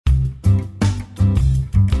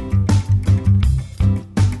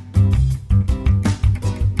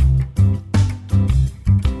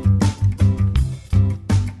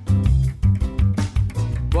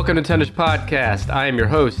Welcome to 10ish Podcast. I am your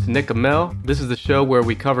host, Nick Amell. This is the show where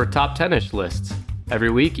we cover top 10ish lists. Every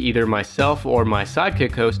week, either myself or my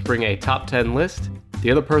sidekick host bring a top 10 list.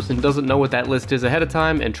 The other person doesn't know what that list is ahead of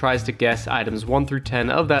time and tries to guess items 1 through 10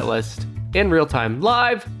 of that list in real time,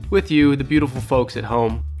 live with you, the beautiful folks at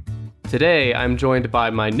home. Today, I'm joined by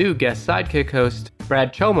my new guest sidekick host,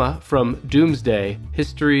 Brad Choma from Doomsday,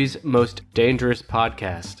 history's most dangerous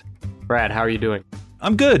podcast. Brad, how are you doing?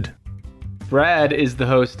 I'm good. Brad is the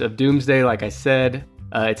host of Doomsday, like I said.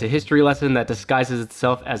 It's a history lesson that disguises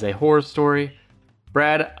itself as a horror story.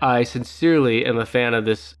 Brad, I sincerely am a fan of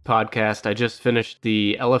this podcast. I just finished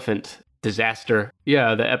the elephant disaster.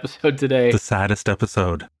 Yeah, the episode today. The saddest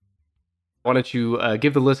episode. Why don't you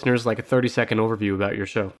give the listeners like a 30-second overview about your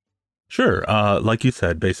show? Sure. Like you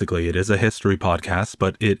said, basically, it is a history podcast,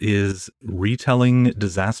 but it is retelling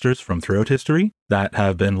disasters from throughout history that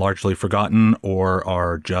have been largely forgotten or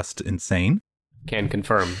are just insane. Can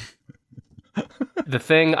confirm. The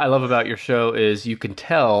thing I love about your show is you can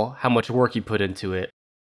tell how much work you put into it.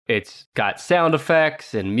 It's got sound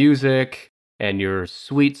effects and music and your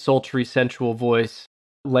sweet, sultry, sensual voice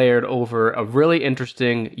layered over a really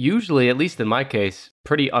interesting, usually, at least in my case,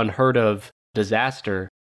 pretty unheard of disaster.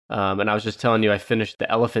 And I was just telling you, I finished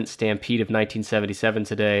the Elephant Stampede of 1977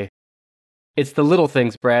 today. It's the little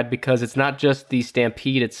things, Brad, because it's not just the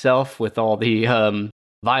stampede itself with all the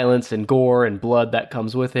violence and gore and blood that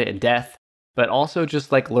comes with it and death, but also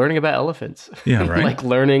just like learning about elephants. Yeah, right. Like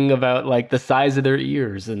learning about like the size of their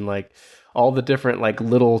ears and like all the different like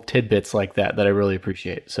little tidbits like that I really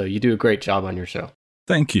appreciate. So you do a great job on your show.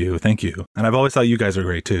 Thank you. Thank you. And I've always thought you guys are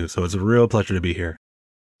great too. So it's a real pleasure to be here.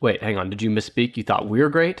 Wait, hang on. Did you misspeak? You thought we're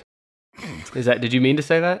great? Did you mean to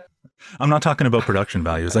say that? I'm not talking about production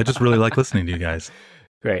values. I just really like listening to you guys.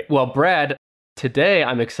 Great. Well, Brad, today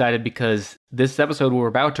I'm excited because this episode we're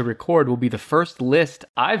about to record will be the first list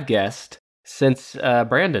I've guessed since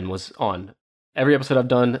Brandon was on. Every episode I've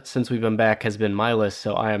done since we've been back has been my list,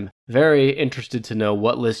 so I am very interested to know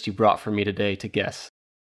what list you brought for me today to guess.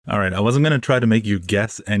 All right, I wasn't going to try to make you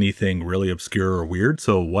guess anything really obscure or weird,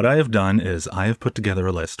 so what I have done is I have put together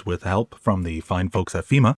a list with help from the fine folks at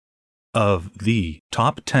FEMA of the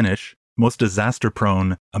top 10-ish most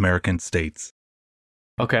disaster-prone American states.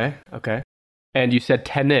 Okay. And you said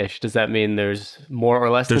 10-ish. Does that mean there's more or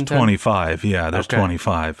less than 10? There's 25. Yeah, there's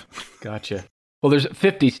 25. Gotcha. Well, there's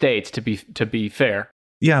 50 states to be fair.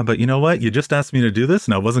 Yeah, but you know what? You just asked me to do this,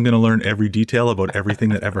 and I wasn't going to learn every detail about everything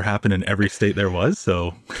that ever happened in every state there was,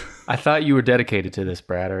 so... I thought you were dedicated to this,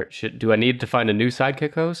 Brad. Or do I need to find a new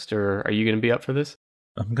sidekick host, or are you going to be up for this?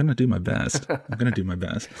 I'm going to do my best.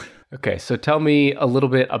 Okay, so tell me a little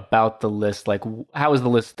bit about the list. Like, how is the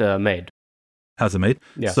list made? How's it made?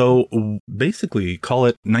 Yeah. So basically, call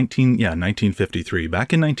it 1953.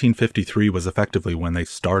 Back in 1953 was effectively when they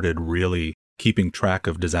started really keeping track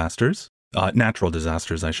of disasters. Natural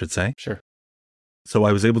disasters, I should say. Sure. So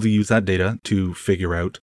I was able to use that data to figure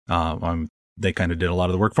out, they kind of did a lot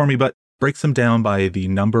of the work for me, but breaks them down by the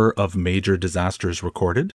number of major disasters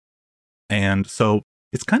recorded. And so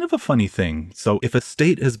it's kind of a funny thing. So if a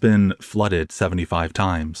state has been flooded 75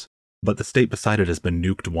 times, but the state beside it has been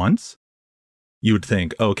nuked once, you would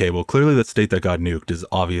think, okay, well, clearly the state that got nuked is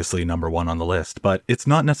obviously number one on the list, but it's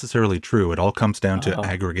not necessarily true. It all comes down to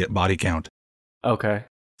aggregate body count. Okay.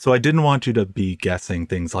 So I didn't want you to be guessing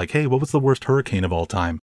things like, hey, what was the worst hurricane of all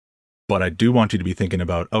time? But I do want you to be thinking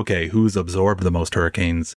about, okay, who's absorbed the most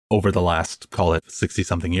hurricanes over the last, call it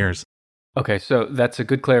 60-something years? Okay, so that's a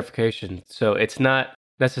good clarification. So it's not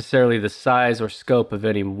necessarily the size or scope of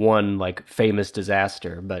any one like famous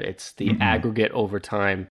disaster, but it's the aggregate over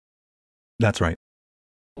time. That's right.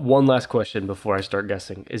 One last question before I start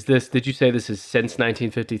guessing. Did you say this is since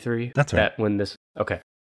 1953? That's right.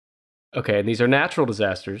 Okay, and these are natural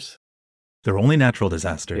disasters. They're only natural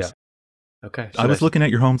disasters. Yeah. Okay. I was looking at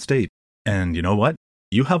your home state, and you know what?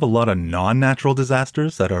 You have a lot of non-natural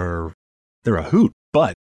disasters they're a hoot,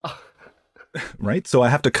 but, right? So I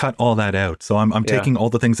have to cut all that out. So I'm taking all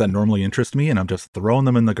the things that normally interest me, and I'm just throwing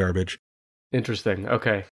them in the garbage. Interesting.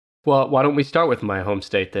 Okay. Well, why don't we start with my home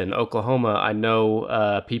state then? Oklahoma, I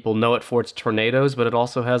know people know it for its tornadoes, but it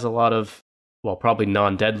also has a lot of, well, probably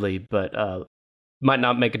non-deadly, but might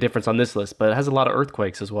not make a difference on this list, but it has a lot of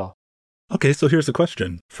earthquakes as well. Okay, so here's a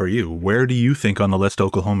question for you. Where do you think on the list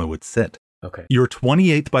Oklahoma would sit? Okay. You're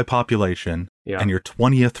 28th by population, and you're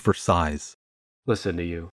 20th for size. Listen to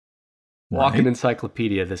you. Right? Walking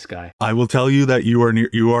encyclopedia, this guy. I will tell you that you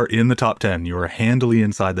are in the top 10. You are handily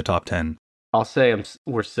inside the top 10. I'll say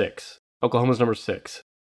we're 6. Oklahoma's number 6.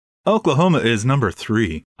 Oklahoma is number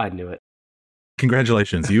 3. I knew it.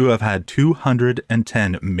 Congratulations. You have had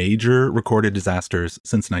 210 major recorded disasters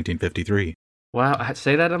since 1953. Wow.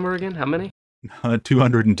 Say that number again. How many?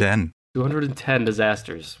 210. 210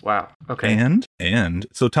 disasters. Wow. Okay. And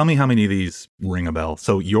so tell me how many of these ring a bell.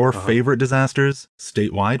 So your favorite disasters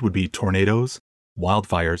statewide would be tornadoes,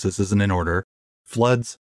 wildfires, this isn't in order,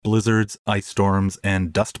 floods, blizzards, ice storms,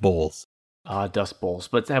 and dust bowls. Dust bowls.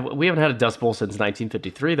 But we haven't had a dust bowl since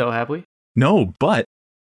 1953, though, have we? No, but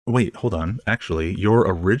wait, hold on. Actually, your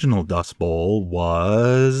original dust bowl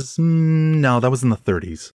was... no, that was in the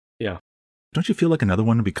 30s. Yeah. Don't you feel like another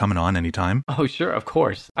one would be coming on anytime? Oh, sure, of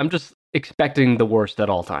course. I'm just expecting the worst at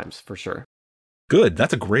all times, for sure. Good.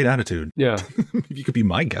 That's a great attitude. Yeah. You could be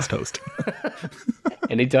my guest host.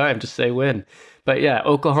 Anytime, just say when. But yeah,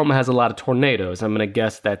 Oklahoma has a lot of tornadoes. I'm going to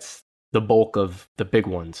guess that's the bulk of the big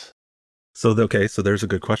ones. So there's a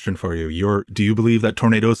good question for you. Do you believe that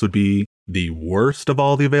tornadoes would be the worst of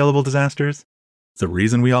all the available disasters? It's the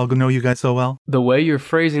reason we all know you guys so well? The way you're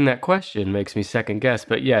phrasing that question makes me second guess.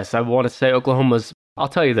 But yes, I want to say Oklahoma's... I'll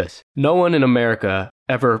tell you this. No one in America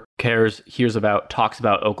ever talks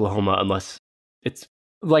about Oklahoma unless it's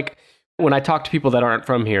like when I talk to people that aren't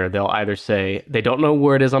from here, they'll either say they don't know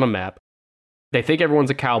where it is on a map, they think everyone's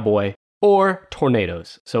a cowboy, or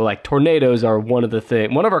tornadoes. So like tornadoes are one of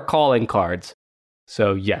our calling cards.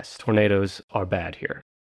 So yes, tornadoes are bad here.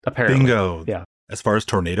 Apparently. Bingo. Yeah. As far as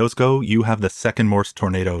tornadoes go, you have the second most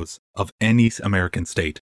tornadoes of any American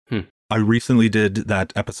state. I recently did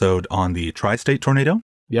that episode on the tri-state tornado.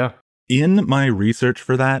 Yeah. In my research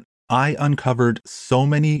for that, I uncovered so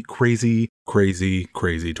many crazy, crazy,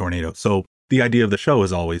 crazy tornadoes. So the idea of the show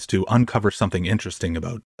is always to uncover something interesting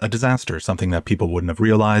about a disaster, something that people wouldn't have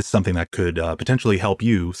realized, something that could potentially help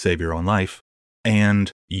you save your own life.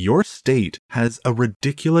 And your state has a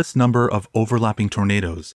ridiculous number of overlapping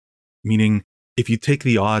tornadoes, meaning if you take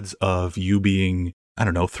the odds of you being,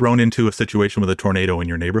 thrown into a situation with a tornado in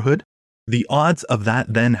your neighborhood, the odds of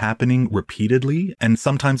that then happening repeatedly and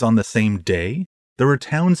sometimes on the same day, there are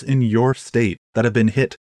towns in your state that have been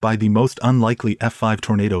hit by the most unlikely F5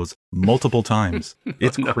 tornadoes multiple times.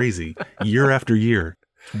 It's crazy. Year after year.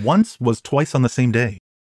 Once was twice on the same day.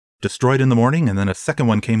 Destroyed in the morning, and then a second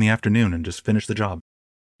one came in the afternoon and just finished the job.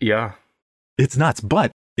 Yeah. It's nuts,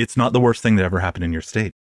 but it's not the worst thing that ever happened in your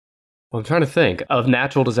state. Well, I'm trying to think of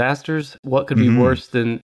natural disasters. What could be worse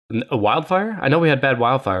than a wildfire? I know we had bad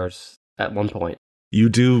wildfires at one point. You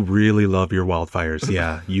do really love your wildfires.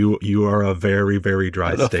 Yeah, you are a very, very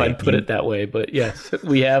dry state. I don't know if I'd put it that way, but yes,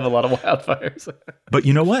 we have a lot of wildfires. But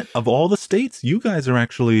you know what? Of all the states, you guys are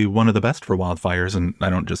actually one of the best for wildfires. And I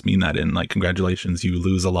don't just mean that in like, congratulations, you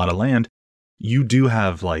lose a lot of land. You do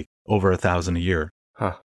have like over 1,000 a year.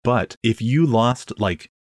 Huh. But if you lost like,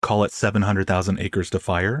 call it 700,000 acres to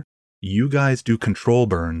fire, you guys do control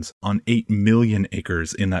burns on 8 million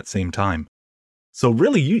acres in that same time. So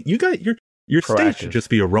really, you got your state should just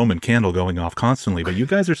be a Roman candle going off constantly, but you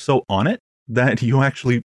guys are so on it that you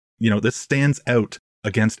actually, this stands out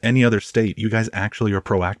against any other state. You guys actually are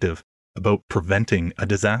proactive about preventing a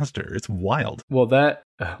disaster. It's wild. Well, that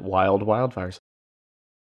wildfires.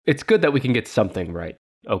 It's good that we can get something right.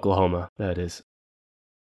 Oklahoma, that is.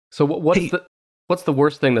 So what's the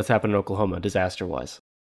worst thing that's happened in Oklahoma, disaster-wise?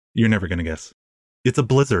 You're never going to guess. It's a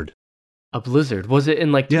blizzard. A blizzard? Was it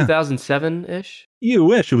in like 2007-ish? You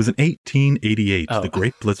wish. It was in 1888, the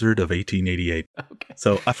Great Blizzard of 1888. Okay.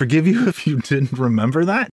 So I forgive you if you didn't remember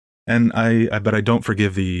that, and but I don't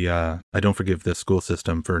forgive the school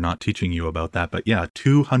system for not teaching you about that. But yeah,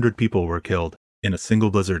 200 people were killed in a single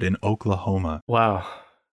blizzard in Oklahoma. Wow.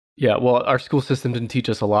 Yeah. Well, our school system didn't teach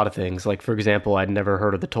us a lot of things. Like for example, I'd never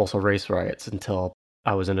heard of the Tulsa race riots until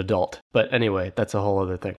I was an adult. But anyway, that's a whole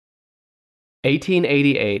other thing.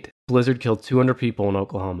 1888, blizzard killed 200 people in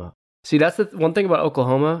Oklahoma. See, that's the one thing about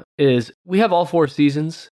Oklahoma is we have all 4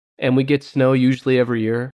 seasons and we get snow usually every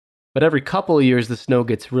year. But every couple of years, the snow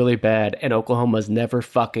gets really bad and Oklahoma's never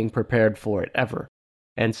fucking prepared for it, ever.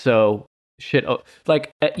 And so,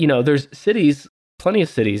 there's cities, plenty of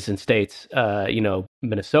cities and states,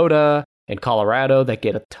 Minnesota and Colorado that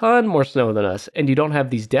get a ton more snow than us. And you don't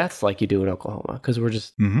have these deaths like you do in Oklahoma because we're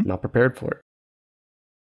just not prepared for it.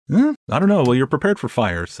 I don't know. Well, you're prepared for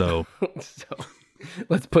fire, so... So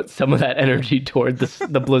let's put some of that energy toward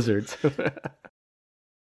the blizzards.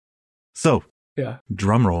 So,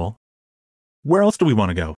 drum roll. Where else do we want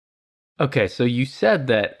to go? Okay, so you said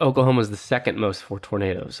that Oklahoma is the second most for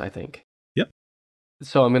tornadoes, I think. Yep.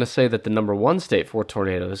 So I'm going to say that the number 1 state for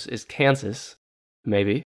tornadoes is Kansas,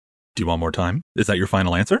 maybe. Do you want more time? Is that your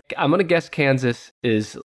final answer? I'm going to guess Kansas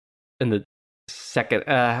is in the second.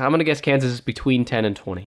 I'm going to guess Kansas is between 10 and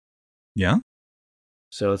 20. Yeah?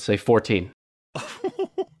 So let's say 14.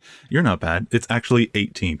 You're not bad. It's actually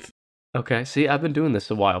 18th. Okay, see, I've been doing this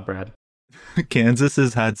a while, Brad. Kansas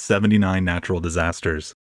has had 79 natural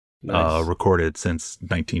disasters Nice. recorded since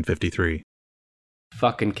 1953.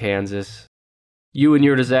 Fucking Kansas. You and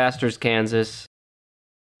your disasters, Kansas.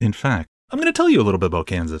 In fact, I'm going to tell you a little bit about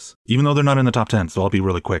Kansas, even though they're not in the top 10, so I'll be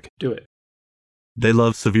really quick. Do it. They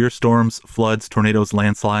love severe storms, floods, tornadoes,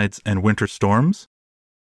 landslides, and winter storms.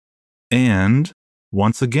 And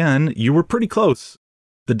once again, you were pretty close.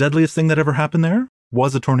 The deadliest thing that ever happened there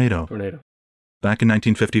was a tornado. Back in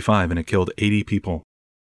 1955, and it killed 80 people.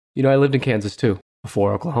 You know, I lived in Kansas too,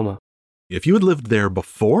 before Oklahoma. If you had lived there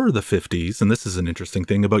before the 50s, and this is an interesting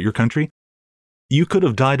thing about your country, you could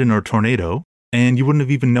have died in a tornado, and you wouldn't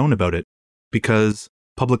have even known about it, because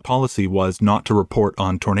public policy was not to report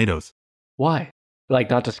on tornadoes. Why? Like,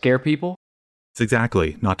 not to scare people? It's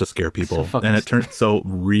exactly not to scare people. So And it turns, so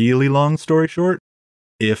really long story short,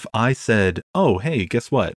 if I said, oh, hey, guess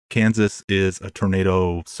what? Kansas is a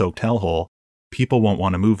tornado-soaked hellhole. People won't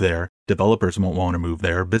want to move there. Developers won't want to move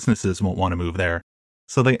there. Businesses won't want to move there.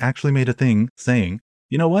 So they actually made a thing saying,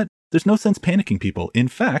 you know what? There's no sense panicking people. In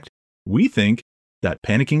fact, we think that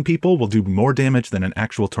panicking people will do more damage than an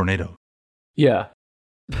actual tornado. Yeah.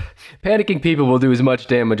 Panicking people will do as much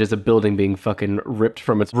damage as a building being fucking ripped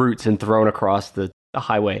from its roots and thrown across the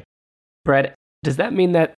highway. Brad, does that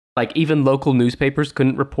mean that like even local newspapers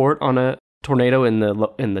couldn't report on a tornado in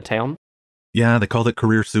the town? Yeah, they called it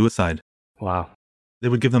career suicide. Wow. They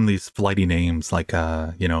would give them these flighty names like,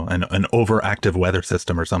 an overactive weather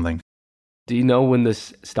system or something. Do you know when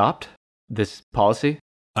this stopped? This policy?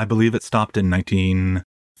 I believe it stopped in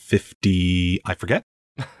 1950. I forget.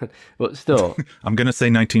 Well, still. I'm going to say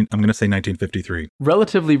 1953.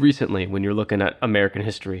 Relatively recently when you're looking at American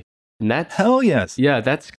history. And that's... Hell yes. Yeah,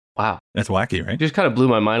 that's... Wow. That's wacky, right? It just kind of blew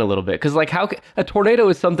my mind a little bit. Because, like, a tornado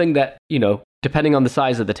is something that, you know, depending on the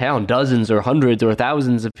size of the town, dozens or hundreds or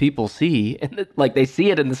thousands of people see. And, like, they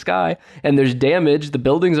see it in the sky. And there's damage. The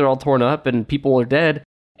buildings are all torn up and people are dead.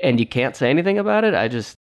 And you can't say anything about it.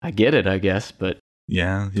 I get it, I guess. But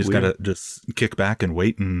yeah, you just got to just kick back and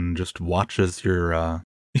wait and just watch as your...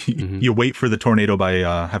 You wait for the tornado by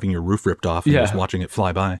having your roof ripped off and just watching it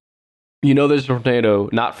fly by. You know there's a tornado,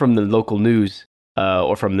 not from the local news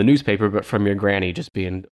or from the newspaper, but from your granny just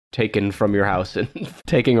being taken from your house and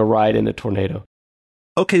taking a ride in a tornado.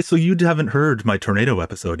 Okay, so you haven't heard my tornado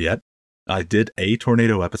episode yet. I did a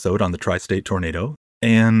tornado episode on the tri-state tornado,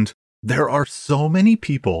 and there are so many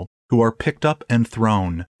people who are picked up and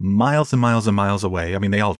thrown miles and miles and miles away. I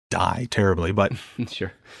mean, they all die terribly, but...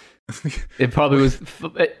 Sure. It probably was,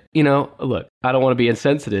 you know, look, I don't want to be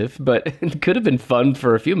insensitive, but it could have been fun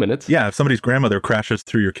for a few minutes. Yeah, if somebody's grandmother crashes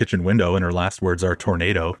through your kitchen window and her last words are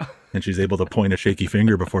tornado, and she's able to point a shaky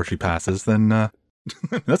finger before she passes, then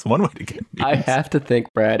that's one way to get news. I have to think,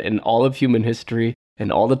 Brad, in all of human history and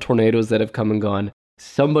all the tornadoes that have come and gone,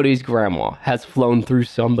 somebody's grandma has flown through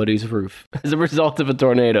somebody's roof as a result of a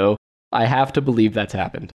tornado. I have to believe that's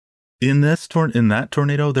happened. In that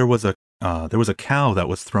tornado, there was a cow that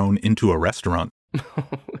was thrown into a restaurant.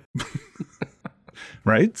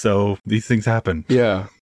 Right? So these things happen. Yeah.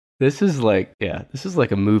 This is like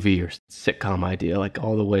a movie or sitcom idea, like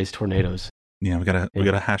all the ways tornadoes. Yeah, we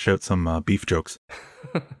gotta hash out some beef jokes.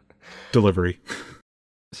 Delivery.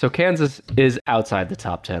 So Kansas is outside the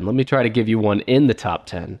top 10. Let me try to give you one in the top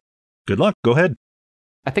 10. Good luck. Go ahead.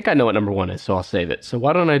 I think I know what number 1 is, so I'll save it. So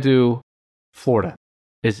why don't I do Florida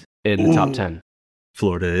is in the top 10.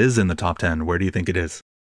 Florida is in the top 10. Where do you think it is?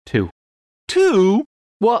 2. 2?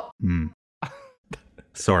 What?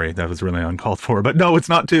 Sorry, that was really uncalled for, but no, it's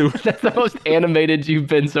not 2. That's the most animated you've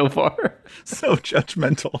been so far. So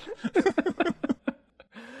judgmental.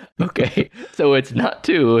 Okay, so it's not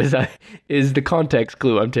 2 is the context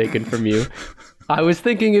clue I'm taking from you. I was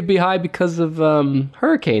thinking it'd be high because of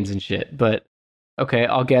hurricanes and shit, but okay,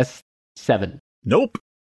 I'll guess 7. Nope.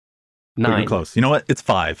 9. Pretty close. You know what? It's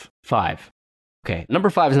 5. 5. Okay, number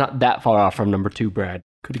 5 is not that far off from number 2, Brad.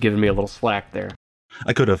 Could have given me a little slack there.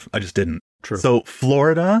 I could have. I just didn't. True. So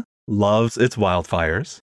Florida loves its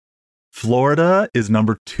wildfires. Florida is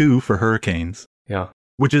number 2 for hurricanes. Yeah.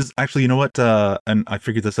 Which is actually, you know what? And I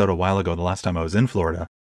figured this out a while ago, the last time I was in Florida.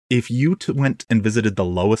 If you went and visited the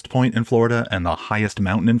lowest point in Florida and the highest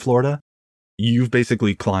mountain in Florida, you've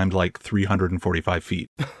basically climbed like 345 feet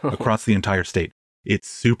across the entire state. It's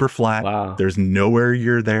super flat. Wow. There's nowhere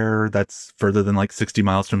you're there that's further than like 60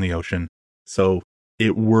 miles from the ocean. So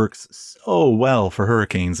it works so well for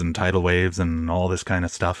hurricanes and tidal waves and all this kind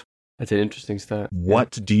of stuff. That's an interesting stat.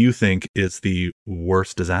 What do you think is the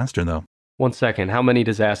worst disaster, though? 1 second. How many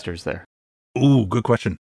disasters there? Ooh, good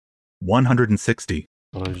question. 160.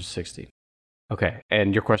 160. Okay.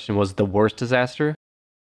 And your question was the worst disaster?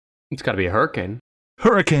 It's got to be a hurricane.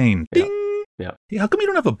 Hurricane. Yeah. Ding. Yeah. Hey, how come you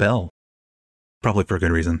don't have a bell? Probably for a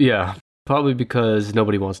good reason. Yeah. Probably because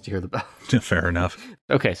nobody wants to hear the bell. Fair enough.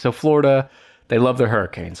 Okay. So Florida, they love their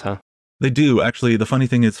hurricanes, huh? They do. Actually, the funny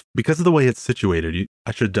thing is, because of the way it's situated,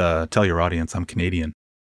 I should tell your audience I'm Canadian.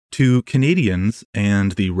 To Canadians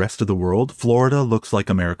and the rest of the world, Florida looks like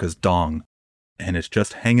America's dong. And it's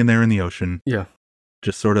just hanging there in the ocean. Yeah.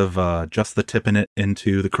 Just sort of just the tipping it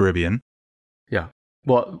into the Caribbean. Yeah.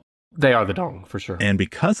 Well, they are the dong, for sure. And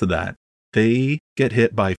because of that, they get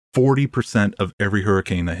hit by 40% of every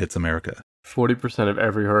hurricane that hits America. 40% of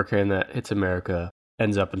every hurricane that hits America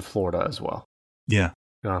ends up in Florida as well. Yeah.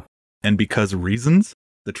 Yeah. And because of reasons,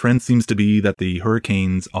 the trend seems to be that the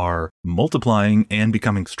hurricanes are multiplying and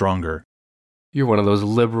becoming stronger. You're one of those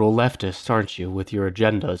liberal leftists, aren't you, with your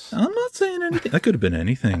agendas? I'm not saying anything. That could have been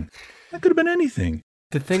anything. That could have been anything.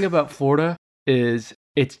 The thing about Florida is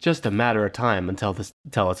it's just a matter of time until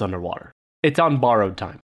it's underwater. It's on borrowed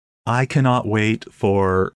time. I cannot wait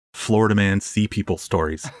for Florida Man Sea People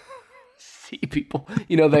stories. Sea people.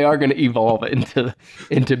 You know, they are going to evolve into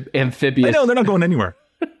amphibious. I know, they're not going anywhere.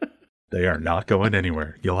 They are not going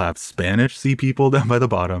anywhere. You'll have Spanish sea people down by the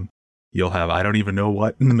bottom. You'll have, I don't even know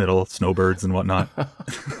what in the middle, snowbirds and whatnot.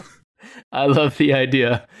 I love the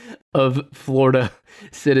idea of Florida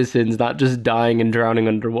citizens not just dying and drowning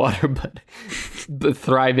underwater, but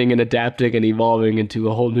thriving and adapting and evolving into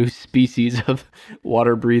a whole new species of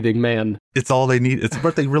water-breathing man. It's all they need. It's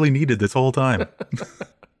what they really needed this whole time.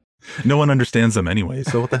 No one understands them anyway,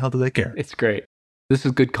 so what the hell do they care? It's great. This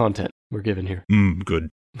is good content we're giving here. Good.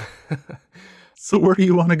 So where do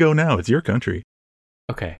you want to go now? It's your country.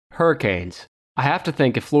 Okay, hurricanes. I have to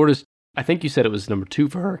think if Florida's, I think you said it was number 2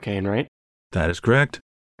 for hurricane, right? That is correct.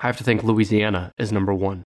 I have to think Louisiana is number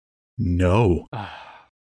 1. No.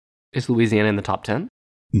 Is Louisiana in the top 10?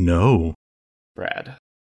 No. Brad.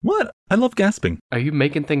 What? I love gasping. Are you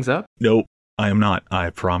making things up? Nope, I am not. I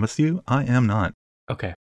promise you, I am not.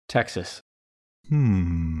 Okay, Texas.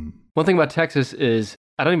 One thing about Texas is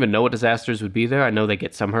I don't even know what disasters would be there. I know they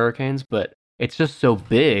get some hurricanes, but it's just so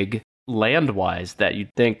big land-wise that you'd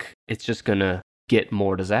think it's just going to get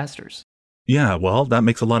more disasters. Yeah, well, that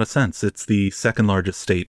makes a lot of sense. It's the second largest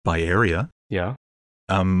state by area. Yeah.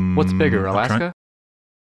 What's bigger, Alaska?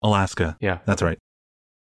 Alaska. Yeah. That's right.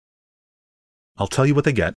 I'll tell you what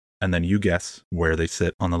they get, and then you guess where they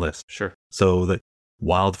sit on the list. Sure. So the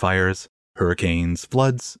wildfires, hurricanes,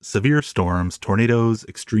 floods, severe storms, tornadoes,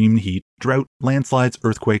 extreme heat, drought, landslides,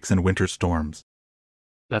 earthquakes, and winter storms.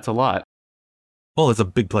 That's a lot. Well, it's a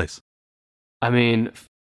big place. I mean,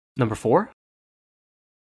 number 4?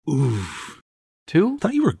 Ooh. 2?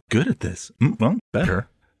 Thought you were good at this. Well, better.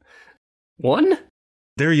 1?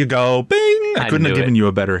 There you go. Bing! I couldn't have given you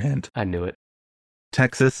a better hint. I knew it.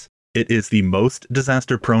 Texas. It is the most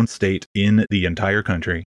disaster-prone state in the entire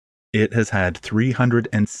country. It has had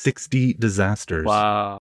 360 disasters.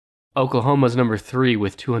 Wow. Oklahoma's number 3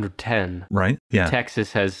 with 210. Right? Yeah.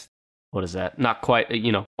 Texas has, what is that? Not quite,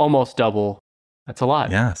 almost double. That's a lot.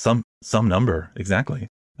 Yeah, some number. Exactly.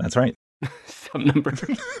 That's right. Some number.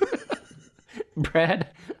 Brad,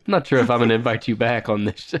 I'm not sure if I'm going to invite you back on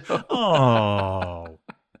this show. Oh,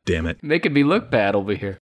 damn it. Making me look bad over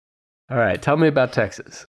here. All right, tell me about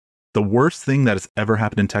Texas. The worst thing that has ever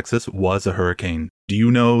happened in Texas was a hurricane. Do you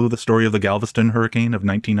know the story of the Galveston hurricane of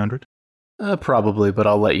 1900? Probably, but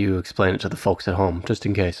I'll let you explain it to the folks at home, just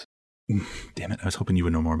in case. Damn it, I was hoping you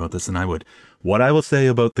would know more about this than I would. What I will say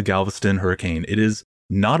about the Galveston hurricane, it is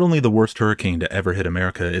not only the worst hurricane to ever hit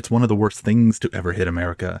America, it's one of the worst things to ever hit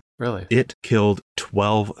America. Really? It killed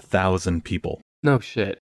 12,000 people. No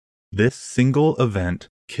shit. This single event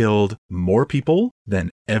killed more people than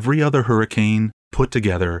every other hurricane put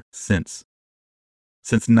together since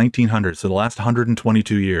 1900. So the last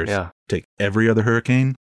 122 years. Yeah. Take every other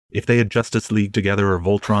hurricane. If they had Justice League together or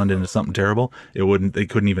Voltron into something terrible, they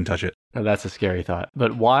couldn't even touch it. Now, that's a scary thought.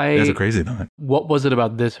 But why? That's a crazy thought. What was it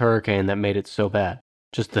about this hurricane that made it so bad?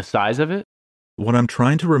 Just the size of it? What I'm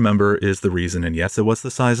trying to remember is the reason, and yes, it was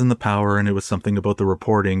the size and the power, and it was something about the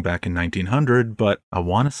reporting back in 1900, but I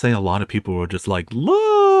want to say a lot of people were just like,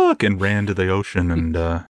 look, and ran to the ocean, and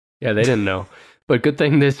Yeah, they didn't know. But good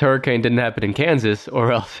thing this hurricane didn't happen in Kansas,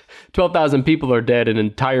 or else 12,000 people are dead and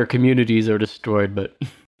entire communities are destroyed, but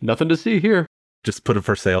nothing to see here. Just put a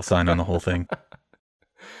for sale sign on the whole thing.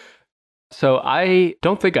 So I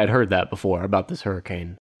don't think I'd heard that before about this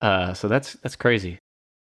hurricane. So that's crazy.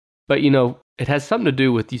 But, it has something to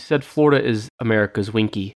do with, you said Florida is America's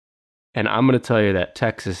winky. And I'm going to tell you that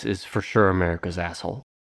Texas is for sure America's asshole.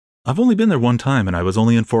 I've only been there one time, and I was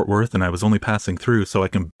only in Fort Worth, and I was only passing through, so I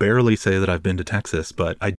can barely say that I've been to Texas,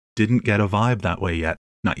 but I didn't get a vibe that way yet.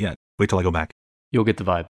 Not yet. Wait till I go back. You'll get the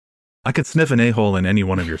vibe. I could sniff an a-hole in any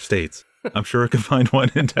one of your states. I'm sure I could find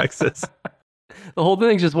one in Texas. The whole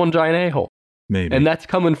thing's just one giant a-hole. Maybe. And that's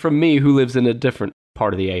coming from me who lives in a different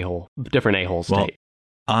part of the a-hole, different a-hole state. Well,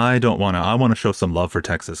 I don't want to. I want to show some love for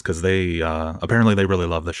Texas because they apparently they really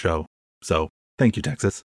love the show. So thank you,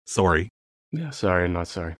 Texas. Sorry. Yeah, sorry, not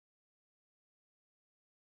sorry.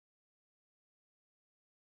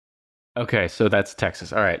 Okay, so that's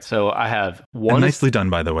Texas. All right, so I have one. And nicely done,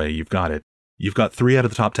 by the way. You've got it. You've got 3 out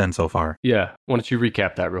of the top 10 so far. Yeah, why don't you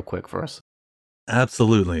recap that real quick for us?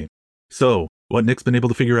 Absolutely. So, what Nick's been able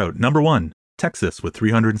to figure out. Number 1, Texas with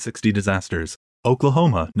 360 disasters.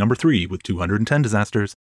 Oklahoma, number 3, with 210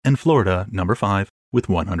 disasters. And Florida, number 5, with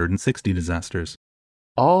 160 disasters.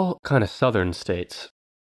 All kind of southern states.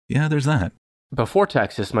 Yeah, there's that. Before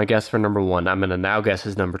Texas, my guess for number 1, I'm going to now guess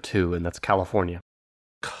is number 2, and that's California.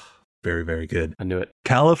 Very, very good. I knew it.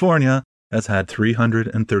 California has had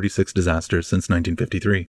 336 disasters since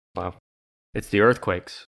 1953. Wow. It's the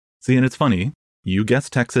earthquakes. See, and it's funny. You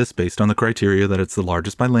guessed Texas based on the criteria that it's the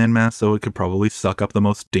largest by landmass, so it could probably suck up the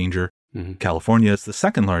most danger. Mm-hmm. California is the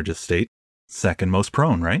second largest state, second most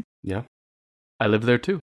prone, right? Yeah. I lived there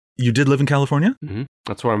too. You did live in California? Mm-hmm.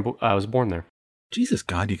 That's where I was born there. Jesus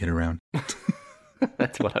God, you get around.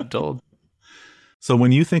 That's what I'm told. So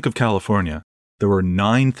when you think of California, there were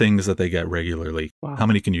 9 things that they get regularly. Wow. How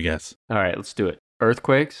many can you guess? All right, let's do it.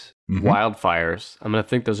 Earthquakes, Mhm. wildfires. I'm going to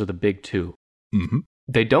think those are the big 2. Mm-hmm.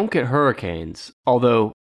 They don't get hurricanes,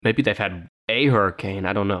 although maybe they've had a hurricane.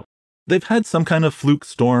 I don't know. They've had some kind of fluke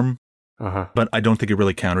storm, Uh-huh. but I don't think it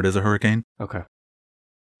really counted as a hurricane. Okay.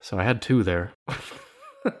 So I had 2 there.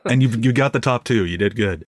 And you got the top 2. You did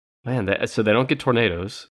good. Man, so they don't get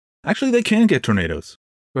tornadoes. Actually, they can get tornadoes.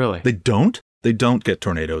 Really? They don't? They don't get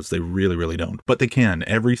tornadoes. They really, really don't. But they can.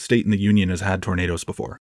 Every state in the union has had tornadoes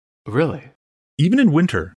before. Really? Even in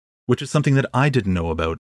winter, which is something that I didn't know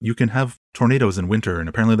about. You can have tornadoes in winter, and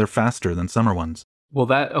apparently they're faster than summer ones.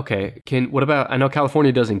 Well, okay. What about, I know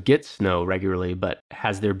California doesn't get snow regularly, but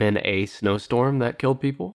has there been a snowstorm that killed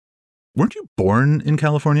people? Weren't you born in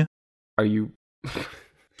California? Are you...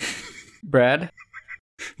 Brad?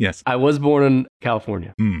 Yes. I was born in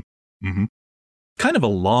California. Mm-hmm. Kind of a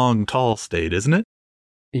long, tall state, isn't it?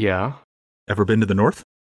 Yeah. Ever been to the north?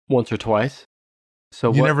 Once or twice.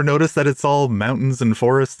 So you never noticed that it's all mountains and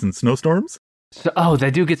forests and snowstorms? So,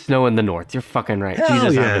 they do get snow in the north. You're fucking right. Hell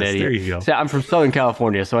Jesus, yes, I'm an idiot. there you go. So I'm from Southern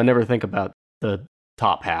California, so I never think about the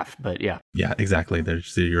top half, but yeah. Yeah, exactly.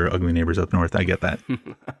 There's your ugly neighbors up north. I get that.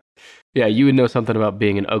 Yeah, you would know something about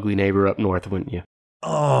being an ugly neighbor up north, wouldn't you?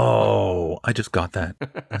 Oh, I just got that.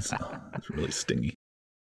 That's really stingy.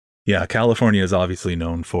 Yeah, California is obviously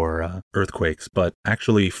known for earthquakes, but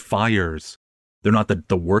actually fires. They're not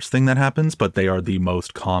the worst thing that happens, but they are the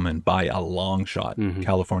most common by a long shot. Mm-hmm.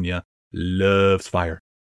 California loves fire.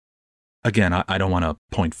 Again, I don't want to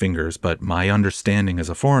point fingers, but my understanding as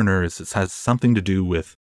a foreigner is it has something to do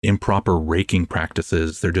with improper raking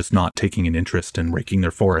practices. They're just not taking an interest in raking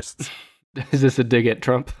their forests. Is this a dig at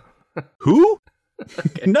Trump? Who?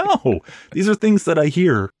 Okay. No, these are things that I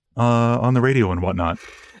hear on the radio and whatnot.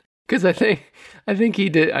 Because I think he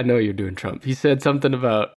did. I know you're doing Trump. He said something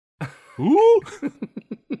about. Who?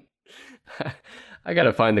 I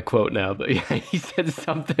gotta find the quote now, but yeah, he said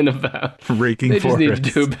something about raking they just forests.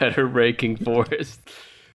 need to do better raking forests.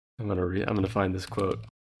 I'm gonna find this quote.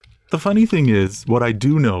 The funny thing is, what I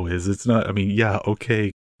do know is it's not. I mean, yeah,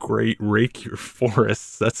 okay, great, rake your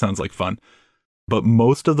forests. That sounds like fun. But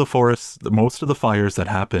most of the fires that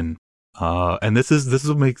happen, and this is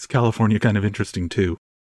what makes California kind of interesting too.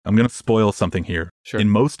 I'm gonna spoil something here. Sure. In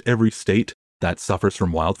most every state that suffers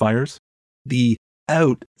from wildfires, the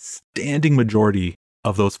outstanding majority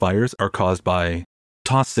of those fires are caused by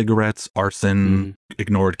tossed cigarettes, arson,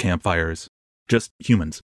 ignored campfires. Just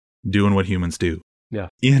humans doing what humans do. Yeah.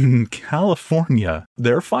 In California,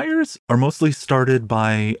 their fires are mostly started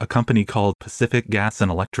by a company called Pacific Gas and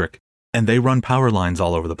Electric, and they run power lines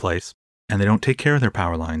all over the place, and they don't take care of their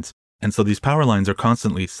power lines. And so these power lines are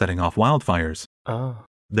constantly setting off wildfires. Oh.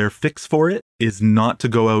 Their fix for it is not to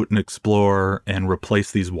go out and explore and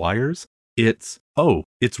replace these wires. It's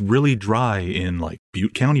really dry in like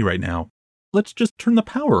Butte County right now. Let's just turn the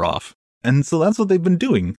power off. And so that's what they've been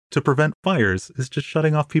doing to prevent fires, is just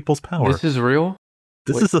shutting off people's power. This is real?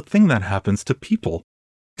 This is a thing that happens to people.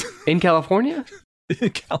 In California? In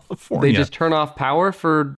California. They just turn off power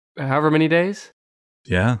for however many days?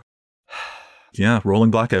 Yeah. Yeah,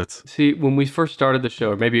 rolling blackouts. See, when we first started the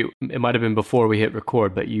show, or maybe it might have been before we hit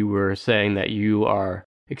record, but you were saying that you are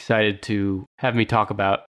excited to have me talk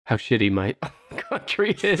about how shitty my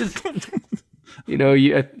country is.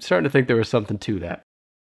 I'm starting to think there was something to that.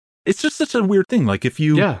 It's just such a weird thing. Like if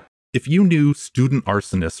you knew student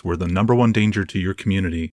arsonists were the number one danger to your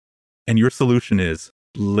community, and your solution is,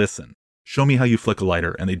 listen, show me how you flick a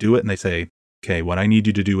lighter, and they do it and they say, okay, what I need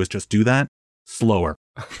you to do is just do that slower,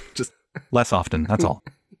 just less often. That's all.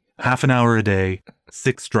 Half an hour a day,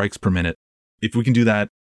 6 strikes per minute. If we can do that,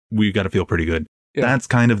 we've got to feel pretty good. Yeah. That's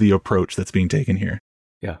kind of the approach that's being taken here.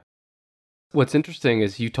 Yeah. What's interesting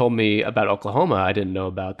is you told me about Oklahoma. I didn't know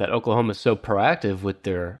about that. Oklahoma is so proactive with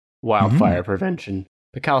their wildfire prevention,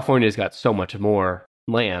 but California's got so much more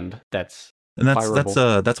land that's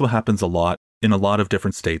fireable. That's what happens a lot in a lot of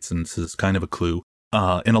different states, and this is kind of a clue.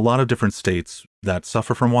 In a lot of different states that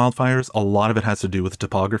suffer from wildfires, a lot of it has to do with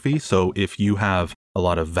topography. So if you have a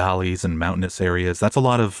lot of valleys and mountainous areas, that's a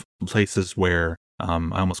lot of places where, I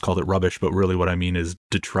almost called it rubbish, but really what I mean is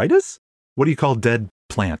detritus? What do you call dead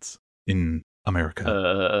plants in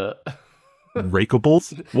America?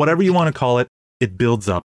 Rakeables? Whatever you want to call it, it builds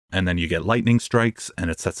up. And then you get lightning strikes and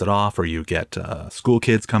it sets it off, or you get school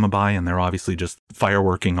kids coming by and they're obviously just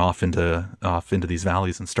fireworking off into these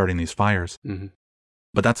valleys and starting these fires. Mm-hmm.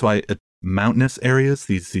 But that's why mountainous areas,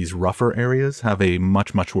 these rougher areas, have a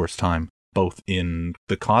much, much worse time, both in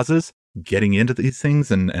the causes, getting into these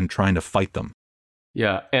things, and trying to fight them.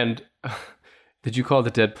 Yeah, and did you call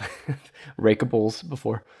the dead rakeables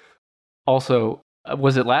before? Also,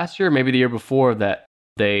 was it last year, maybe the year before, that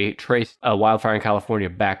they traced a wildfire in California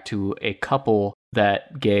back to a couple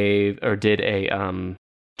that did a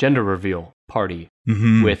gender reveal party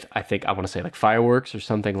with, I want to say like fireworks or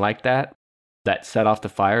something like that set off the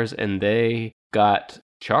fires, and they got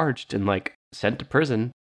charged and like sent to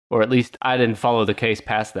prison, or at least I didn't follow the case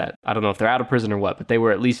past that. I don't know if they're out of prison or what, but they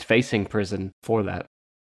were at least facing prison for that.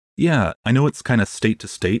 Yeah, I know it's kind of state to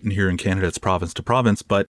state, and here in Canada it's province to province,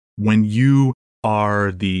 but when you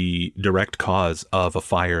are the direct cause of a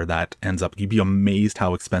fire that ends up, you'd be amazed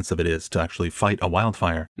how expensive it is to actually fight a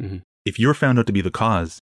wildfire. Mm-hmm. If you're found out to be the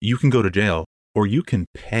cause, you can go to jail or you can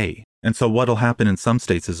pay. And so what'll happen in some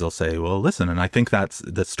states is they'll say, well, listen, and I think that's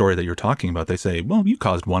the story that you're talking about. They say, well, you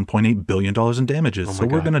caused $1.8 billion in damages, so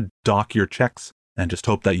we're going to dock your checks and just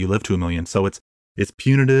hope that you live to $1 million. So it's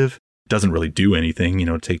punitive, doesn't really do anything,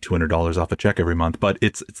 take $200 off a check every month, but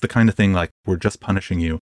it's the kind of thing like, we're just punishing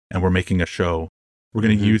you and we're making a show. We're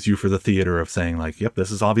going to use you for the theater of saying like, yep, this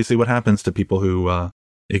is obviously what happens to people who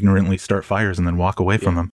ignorantly start fires and then walk away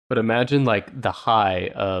from them. But imagine like the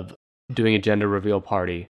high of doing a gender reveal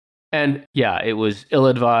party. And yeah, it was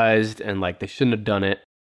ill-advised and like they shouldn't have done it.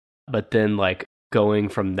 But then like going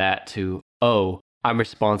from that to, oh, I'm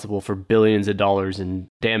responsible for billions of dollars in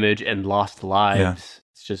damage and lost lives. Yeah.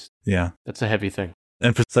 It's just, that's a heavy thing.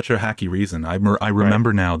 And for such a hacky reason. I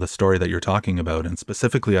remember now the story that you're talking about. And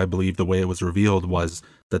specifically, I believe the way it was revealed was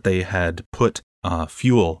that they had put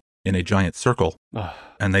fuel in a giant circle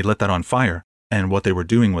and they lit that on fire. And what they were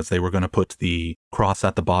doing was they were going to put the cross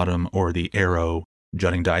at the bottom or the arrow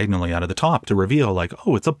jutting diagonally out of the top to reveal like,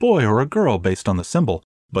 oh, it's a boy or a girl based on the symbol.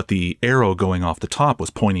 But the arrow going off the top was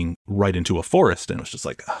pointing right into a forest. And it was just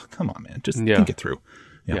like, oh, come on, man, just think it through.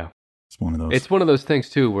 Yeah. It's one of those. It's one of those things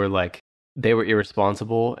too, where like they were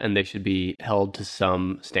irresponsible and they should be held to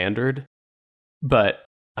some standard. But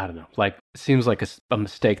I don't know, like it seems like a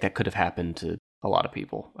mistake that could have happened to a lot of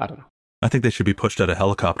people. I don't know. I think they should be pushed out of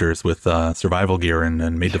helicopters with survival gear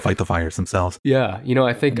and made to fight the fires themselves. Yeah,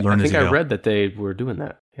 I think I read that they were doing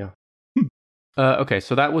that. Yeah. Okay,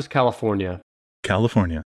 so that was California.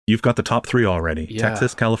 California. You've got the top 3 already. Yeah.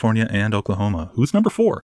 Texas, California, and Oklahoma. Who's number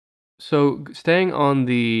 4? So staying on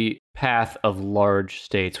the path of large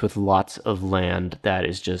states with lots of land that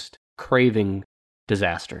is just craving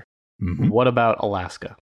disaster. Mm-hmm. What about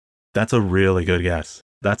Alaska? That's a really good guess.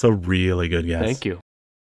 Thank you.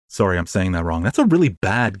 Sorry, I'm saying that wrong. That's a really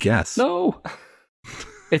bad guess. No.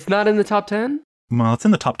 It's not in the top 10? Well, it's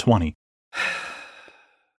in the top 20.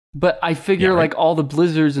 But I figure like all the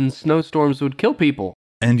blizzards and snowstorms would kill people.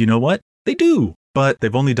 And you know what? They do. But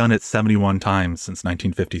they've only done it 71 times since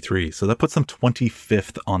 1953. So that puts them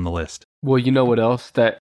 25th on the list. Well, you know what else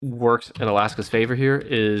that works in Alaska's favor here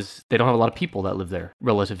is they don't have a lot of people that live there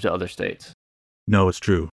relative to other states. No, it's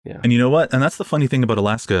true. Yeah. And you know what? And that's the funny thing about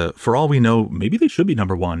Alaska. For all we know, maybe they should be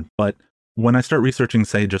number 1. But when I start researching,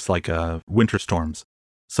 say, just like winter storms.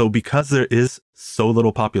 So because there is so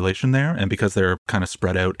little population there and because they're kind of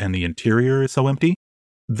spread out and the interior is so empty,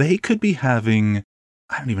 they could be having,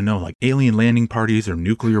 I don't even know, like alien landing parties or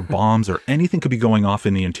nuclear bombs or anything could be going off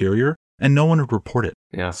in the interior and no one would report it.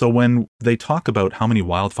 Yeah. So when they talk about how many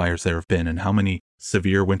wildfires there have been and how many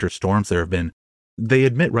severe winter storms there have been, they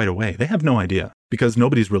admit right away, they have no idea because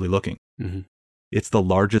nobody's really looking. Mm-hmm. It's the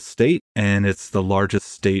largest state, and it's the largest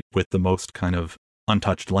state with the most kind of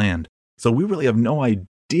untouched land. So we really have no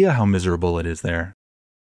idea how miserable it is there.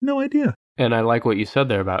 No idea. And I like what you said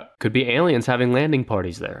there about could be aliens having landing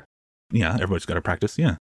parties there. Yeah, everybody's got to practice.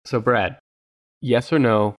 Yeah. So, Brad, yes or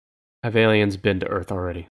no, have aliens been to Earth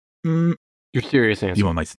already? Your serious answer. You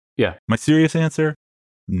want Yeah. My serious answer?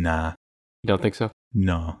 Nah. You don't think so?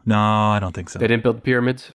 No, I don't think so. They didn't build the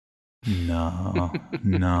pyramids? No.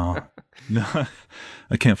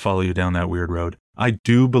 I can't follow you down that weird road. I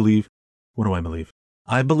do believe. What do I believe?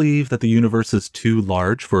 I believe that the universe is too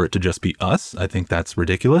large for it to just be us. I think that's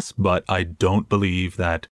ridiculous, but I don't believe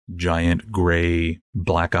that giant, gray,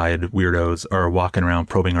 black-eyed weirdos are walking around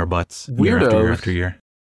probing our butts year after year after year.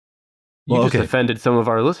 You just offended some of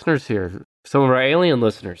our listeners here, some of our alien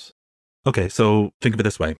listeners. Okay, so think of it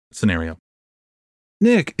this way. Scenario.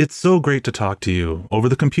 Nick, it's so great to talk to you over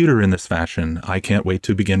the computer in this fashion. I can't wait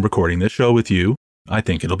to begin recording this show with you. I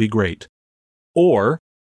think it'll be great. Or,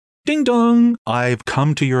 ding dong, I've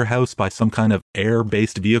come to your house by some kind of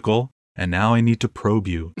air-based vehicle, and now I need to probe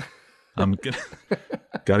you. I'm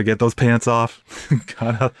gotta get those pants off.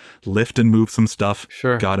 Gotta lift and move some stuff.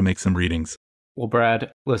 Sure. Gotta make some readings. Well,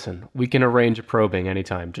 Brad, listen, we can arrange a probing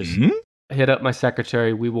anytime. Just hit up my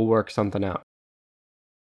secretary. We will work something out.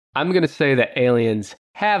 I'm going to say that aliens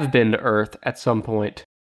have been to Earth at some point,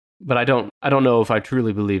 but I don't know if I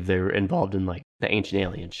truly believe they were involved in like the ancient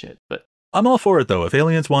alien shit. But I'm all for it though. If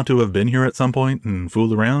aliens want to have been here at some point and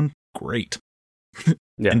fooled around, great.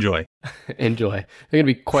 Yeah. Enjoy. Enjoy. They're going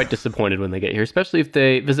to be quite disappointed when they get here, especially if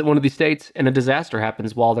they visit one of these states and a disaster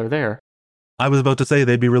happens while they're there. I was about to say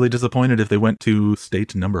they'd be really disappointed if they went to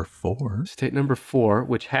state number 4. State number 4,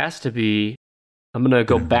 which has to be, I'm going to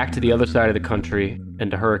go back to the other side of the country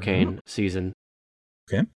into hurricane season.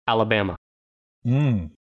 Okay. Alabama.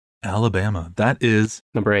 Alabama. That is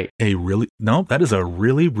number 8. That is a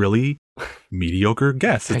really, really mediocre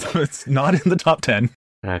guess. It's not in the top 10.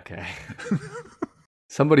 Okay.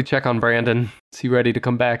 Somebody check on Brandon. Is he ready to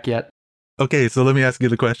come back yet? Okay, so let me ask you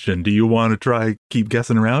the question. Do you want to keep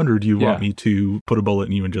guessing around, or do you want me to put a bullet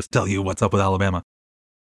in you and just tell you what's up with Alabama?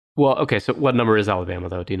 Well, okay, so what number is Alabama,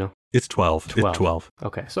 though? Do you know? It's 12. It's 12.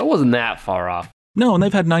 Okay, so it wasn't that far off. No, and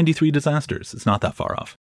they've had 93 disasters. It's not that far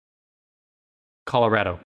off.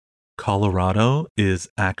 Colorado. Colorado is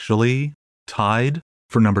actually tied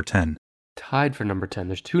for number 10. Tied for number 10.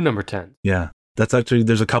 There's 2 number 10s. Yeah,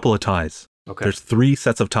 there's a couple of ties. Okay. There's 3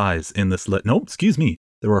 sets of ties in this list. No, excuse me.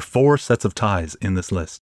 There are 4 sets of ties in this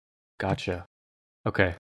list. Gotcha.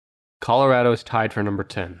 Okay. Colorado is tied for number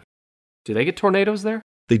 10. Do they get tornadoes there?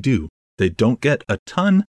 They do. They don't get a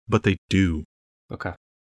ton, but they do. Okay.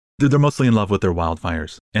 They're mostly in love with their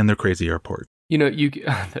wildfires and their crazy airport. You know,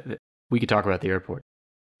 we could talk about the airport.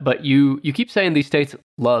 But you keep saying these states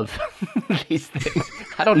love these things.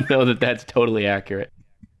 I don't know that that's totally accurate.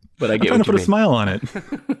 But I get I'm trying what to you put a smile on it.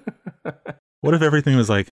 What if everything was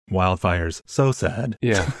like wildfires? So sad.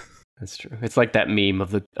 Yeah, that's true. It's like that meme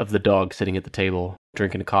of the dog sitting at the table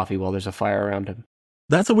drinking a coffee while there's a fire around him.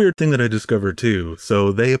 That's a weird thing that I discovered too.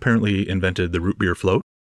 So they apparently invented the root beer float,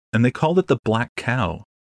 and they called it the Black Cow.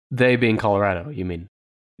 They being Colorado, you mean?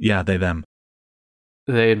 Yeah, them.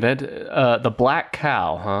 They invented the Black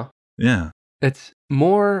Cow, huh? Yeah. It's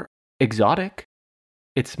more exotic.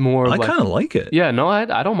 It's more I kind of like it. Yeah, no,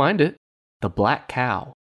 I don't mind it. The Black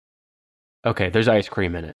Cow. Okay, there's ice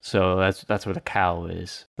cream in it. So that's where the cow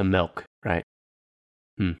is. The milk, right?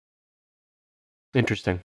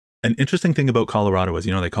 Interesting. An interesting thing about Colorado is,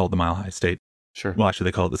 they call it the Mile High State. Sure. Well, actually,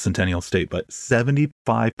 they call it the Centennial State, but 75%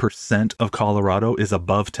 of Colorado is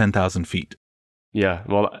above 10,000 feet. Yeah,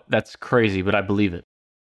 well, that's crazy, but I believe it.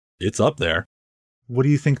 It's up there. What do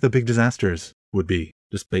you think the big disasters would be,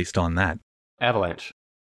 just based on that? Avalanche.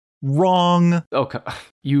 Wrong. Okay,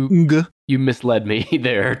 you misled me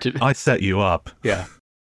there. I set you up. Yeah.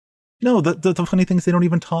 No, the funny thing is they don't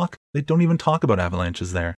even talk about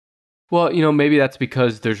avalanches there. Well, maybe that's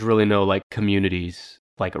because there's really no like communities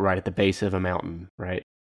like right at the base of a mountain, right?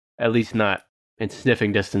 At least not in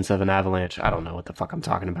sniffing distance of an avalanche. I don't know what the fuck I'm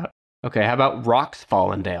talking about. Okay, how about rocks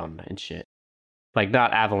falling down and shit? Like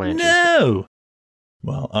not avalanches. No!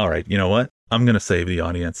 Well, all right, you know what? I'm going to save the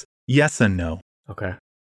audience. Yes and no. Okay.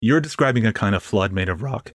 You're describing a kind of flood made of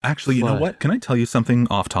rock. Actually, you know what? Can I tell you something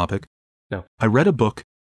off topic? No. I read a book.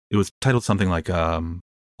 It was titled something like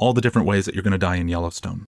All the Different Ways That You're Going to Die in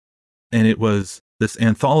Yellowstone. And it was this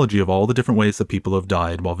anthology of all the different ways that people have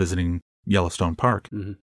died while visiting Yellowstone Park.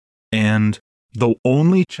 Mm-hmm. And the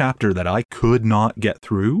only chapter that I could not get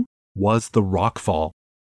through was the rock fall.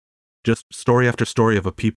 Just story after story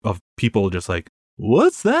of people just like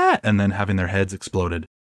what's that? And then having their heads exploded.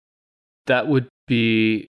 That would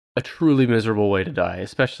be a truly miserable way to die,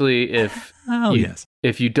 especially if yes.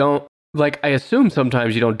 If you don't, like, I assume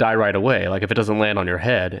sometimes you don't die right away. Like, if it doesn't land on your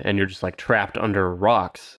head and you're just, like, trapped under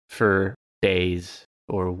rocks for days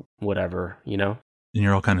or whatever, you know? And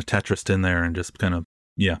you're all kind of Tetrised in there and just kind of,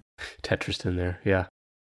 yeah. Tetrised in there, yeah.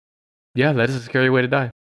 Yeah, that is a scary way to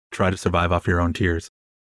die. Try to survive off your own tears.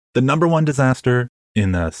 The number one disaster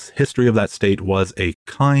in the history of that state was a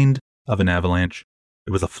kind of an avalanche.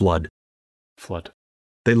 It was a flood. Flood.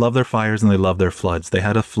 They love their fires and they love their floods. They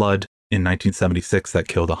had a flood in 1976 that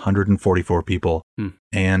killed 144 people.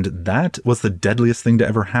 And that was the deadliest thing to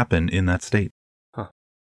ever happen in that state. Huh.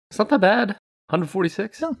 It's not that bad.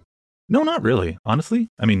 146? No, not really. Honestly,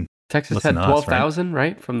 I mean, Texas had 12,000,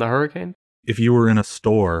 right? From the hurricane? If you were in a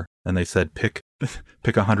store and they said, pick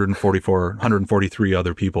 143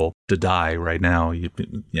 other people to die right now, you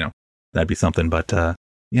know, that'd be something. But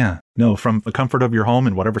yeah, no, from the comfort of your home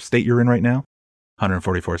in whatever state you're in right now,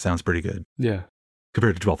 144 sounds pretty good. Yeah.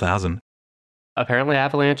 Compared to 12,000. Apparently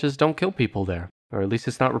avalanches don't kill people there, or at least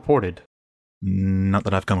it's not reported. Not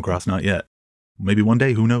that I've come across, not yet. Maybe one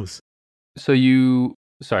day, who knows? So do you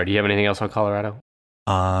have anything else on Colorado?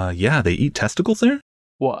 Yeah, they eat testicles there?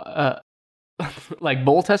 Well, like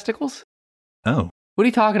bull testicles? Oh. What are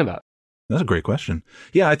you talking about? That's a great question.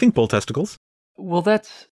 Yeah, I think bull testicles. Well,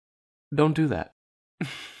 don't do that.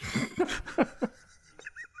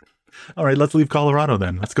 All right, let's leave Colorado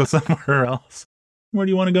then. Let's go somewhere else. Where do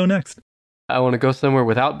you want to go next? I want to go somewhere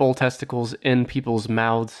without bull testicles in people's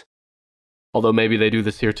mouths. Although maybe they do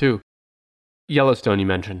this here too. Yellowstone, you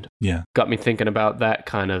mentioned. Yeah. Got me thinking about that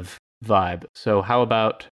kind of vibe. So how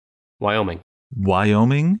about Wyoming?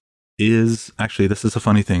 Wyoming is, actually, this is a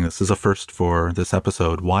funny thing. This is a first for this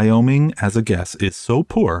episode. Wyoming, as a guess, is so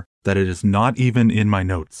poor that it is not even in my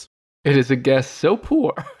notes. It is a guess so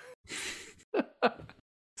poor.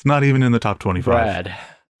 It's not even in the top 25. Brad.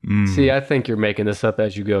 See, I think you're making this up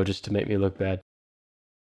as you go just to make me look bad.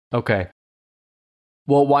 Okay.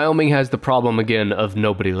 Well, Wyoming has the problem again of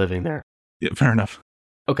nobody living there. Yeah, fair enough.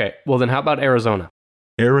 Okay, well then how about Arizona?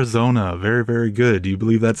 Arizona, very, very good. Do you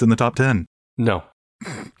believe that's in the top 10? No.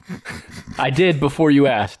 I did before you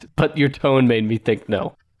asked, but your tone made me think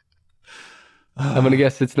no. I'm going to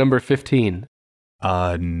guess it's number 15.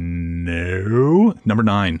 No. Number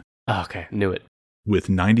 9. Okay, knew it. With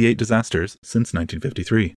 98 disasters since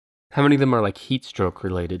 1953. How many of them are like heat stroke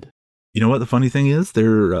related? You know what the funny thing is?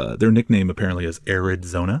 Their nickname apparently is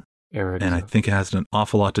Aridzona. Arid. And I think it has an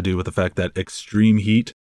awful lot to do with the fact that extreme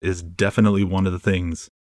heat is definitely one of the things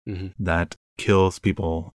that kills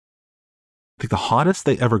people. I think the hottest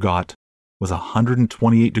they ever got was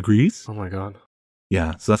 128 degrees. Oh my God.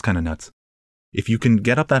 Yeah, so that's kind of nuts. If you can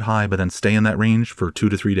get up that high but then stay in that range for 2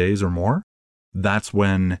 to 3 days or more, that's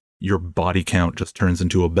when your body count just turns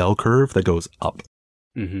into a bell curve that goes up.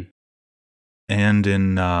 Mm-hmm. And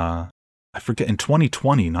in, I forget, in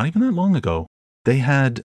 2020, not even that long ago, they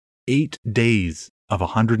had 8 days of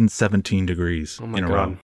 117 degrees in a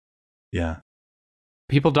row. Yeah.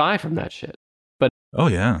 People die from that shit. But oh,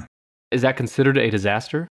 yeah. Is that considered a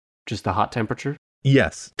disaster? Just the hot temperature?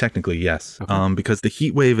 Yes, technically, yes. Okay. Because the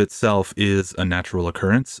heat wave itself is a natural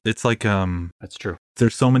occurrence. It's like that's true.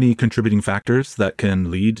 There's so many contributing factors that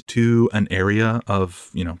can lead to an area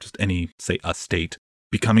of, just any, say, a state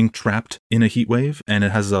becoming trapped in a heat wave, and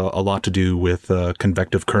it has a lot to do with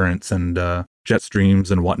convective currents and jet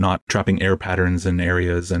streams and whatnot, trapping air patterns in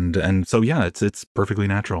areas, and so yeah, it's perfectly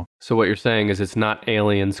natural. So what you're saying is it's not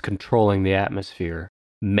aliens controlling the atmosphere,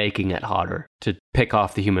 making it hotter to pick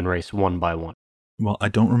off the human race one by one. Well, I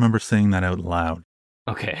don't remember saying that out loud.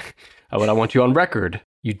 Okay, but I want you on record.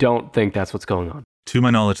 You don't think that's what's going on. To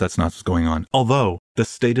my knowledge, that's not what's going on. Although, the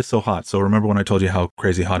state is so hot. So remember when I told you how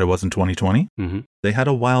crazy hot it was in 2020? Mm-hmm. They had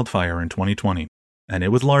a wildfire in 2020, and it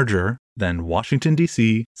was larger than Washington,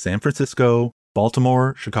 D.C., San Francisco,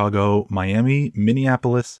 Baltimore, Chicago, Miami,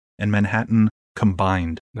 Minneapolis, and Manhattan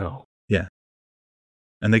combined. No. Yeah.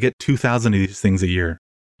 And they get 2,000 of these things a year.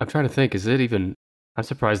 I'm trying to think, is it even... I'm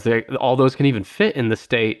surprised all those can even fit in the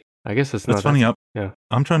state. I guess it's not... That's funny. Yeah.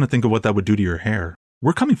 I'm trying to think of what that would do to your hair.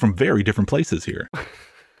 We're coming from very different places here.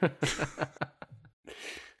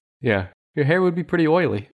 Yeah. Your hair would be pretty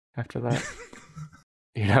oily after that.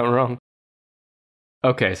 You're not wrong.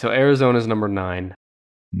 Okay, so Arizona's number 9.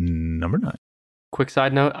 Number 9. Quick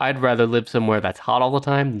side note, I'd rather live somewhere that's hot all the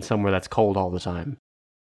time than somewhere that's cold all the time.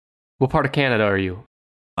 What part of Canada are you?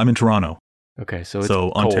 I'm in Toronto. Okay, so it's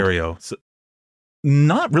cold. Ontario. So,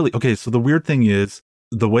 not really. Okay, so the weird thing is,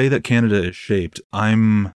 the way that Canada is shaped,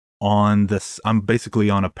 I'm basically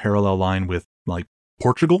on a parallel line with, like,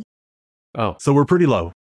 Portugal. Oh, So we're pretty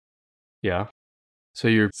low. yeah. So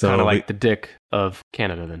you're So kind of we- like the dick of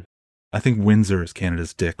Canada then. I think Windsor is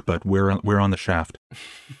Canada's dick, but we're on the shaft.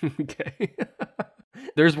 Okay.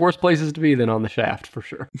 There's worse places to be than on the shaft for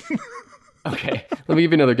sure. Okay. Let me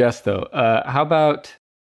give you another guess though. How about,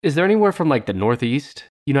 is there anywhere from like the Northeast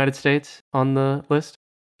United States on the list?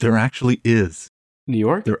 There actually is. New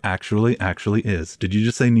York? There actually is. Did you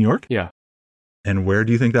just say New York? Yeah. And where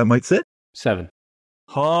do you think that might sit? 7.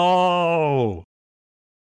 Oh,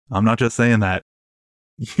 I'm not just saying that.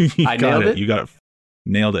 You I got nailed it? You got it.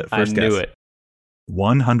 Nailed it. First I guess. knew it.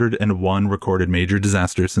 101 recorded major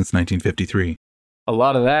disasters since 1953. A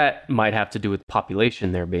lot of that might have to do with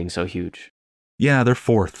population there being so huge. Yeah, they're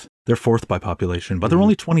fourth. They're fourth by population, but they're Mhm.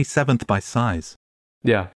 only 27th by size.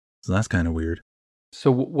 Yeah. So that's kind of weird.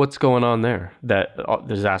 So what's going on there? That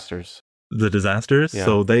disasters. The disasters. Yeah.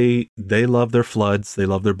 So they love their floods. They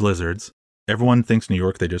love their blizzards. Everyone thinks New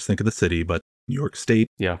York. They just think of the city, but New York State,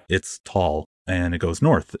 Yeah. it's tall and it goes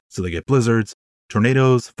north. So they get blizzards,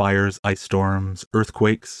 tornadoes, fires, ice storms,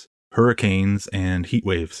 earthquakes, hurricanes, and heat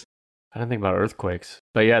waves. I didn't think about earthquakes.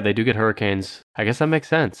 But yeah, they do get hurricanes. I guess that makes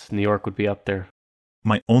sense. New York would be up there.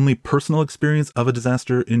 My only personal experience of a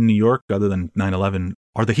disaster in New York, other than 9/11,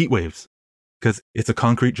 are the heat waves. Because it's a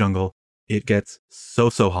concrete jungle. It gets so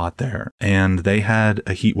hot there. And they had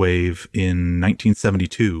a heat wave in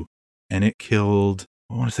 1972, and it killed,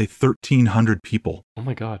 I want to say, 1,300 people. Oh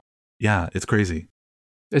my God. Yeah, it's crazy.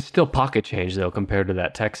 It's still pocket change though compared to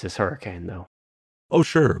that Texas hurricane though. Oh,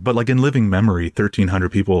 sure. But like in living memory, 1,300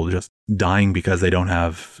 people just dying because they don't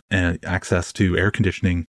have access to air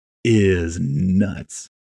conditioning is nuts.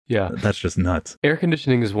 Yeah. That's just nuts. Air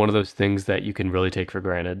conditioning is one of those things that you can really take for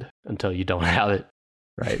granted until you don't have it.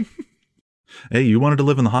 Right. Hey, you wanted to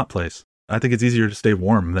live in the hot place. I think it's easier to stay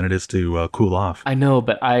warm than it is to cool off. I know,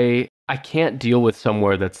 but I can't deal with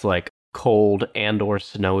somewhere that's like cold and or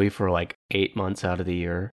snowy for like 8 months out of the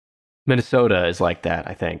year. Minnesota is like that,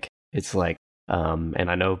 I think. It's like and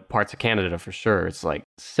I know parts of Canada for sure. It's like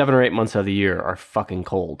 7 or 8 months of the year are fucking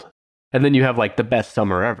cold. And then you have like the best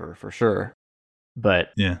summer ever for sure. But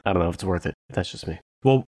Yeah. I don't know if it's worth it. That's just me.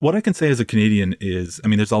 Well, what I can say as a Canadian is, I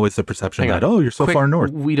mean, there's always the perception Hang that, on. oh, you're so Quick, far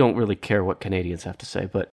north. We don't really care what Canadians have to say,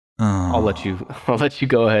 but Oh. I'll let you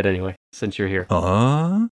go ahead anyway, since you're here.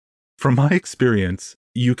 From my experience,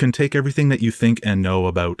 you can take everything that you think and know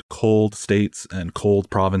about cold states and cold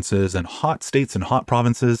provinces and hot states and hot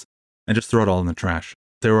provinces and just throw it all in the trash.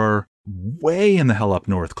 There are way in the hell up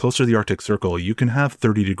north, closer to the Arctic Circle, you can have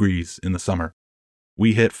 30 degrees in the summer.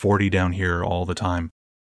 We hit 40 down here all the time.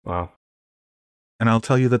 Wow. And I'll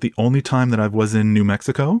tell you that the only time that I was in New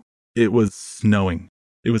Mexico, it was snowing.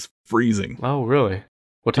 It was freezing. I Oh, really?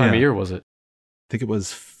 What time Yeah. of year was it? think it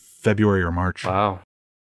was February or March. Wow.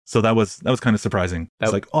 So that was kind of surprising.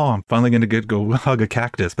 It's That- like, oh, I'm finally going to go hug a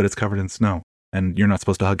cactus, but it's covered in snow. And you're not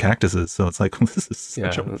supposed to hug cactuses. So it's like, this is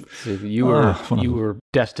such Yeah, a... so you were well. you were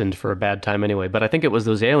destined for a bad time anyway. But I think it was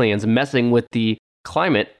those aliens messing with the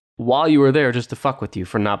climate while you were there just to fuck with you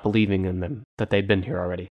for not believing in them that they'd been here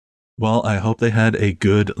already. Well, I hope they had a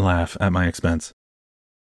good laugh at my expense.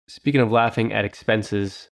 Speaking of laughing at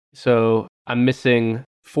expenses, so I'm missing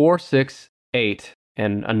 4, 6, 8,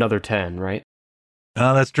 and another 10, right?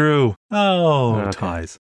 Oh, that's true. Oh, Okay.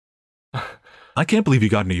 ties. I can't believe you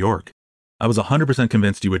got New York. I was 100%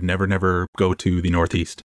 convinced you would never go to the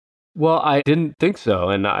Northeast. Well, I didn't think so,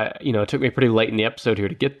 and it took me pretty late in the episode here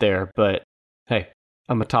to get there. But hey,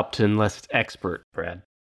 I'm a top 10 list expert, Brad.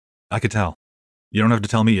 I could tell. You don't have to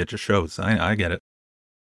tell me, it just shows. I get it.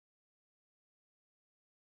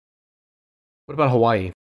 What about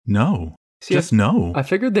Hawaii? No. See, Just no. I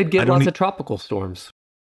figured they'd I get don't lots e- of tropical storms.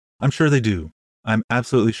 I'm sure they do. I'm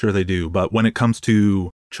absolutely sure they do. But when it comes to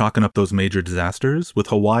chalking up those major disasters, with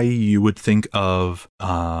Hawaii, you would think of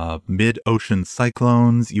mid-ocean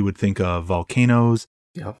cyclones. You would think of volcanoes.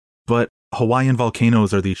 Yeah. But Hawaiian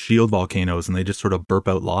volcanoes are these shield volcanoes, and they just sort of burp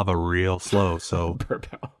out lava real slow. So Burp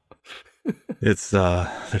out. it's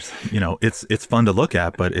it's fun to look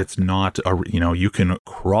at, but it's not you can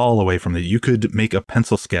crawl away from it. You could make a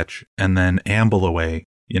pencil sketch and then amble away.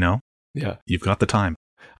 Yeah. You've got the time.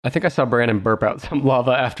 I think I saw Brandon burp out some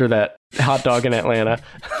lava after that hot dog in Atlanta.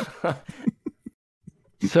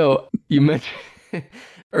 So you mentioned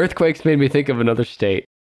earthquakes made me think of another state,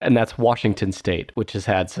 and that's Washington State, which has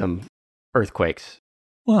had some earthquakes.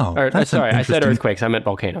 Wow. Or, that's an sorry, I said interesting- earthquakes. I meant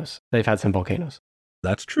volcanoes. They've had some volcanoes.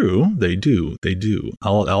 That's true. They do.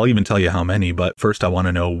 I'll even tell you how many, but first I want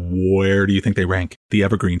to know, where do you think they rank? The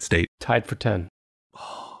Evergreen State. Tied for 10.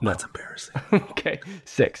 Oh, No. that's embarrassing. Okay.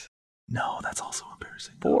 6. No, that's also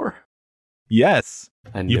embarrassing. 4. Yes,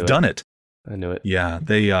 I knew you've it. done it. I knew it.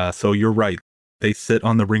 Yeah, so you're right. They sit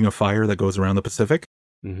on the ring of fire that goes around the Pacific.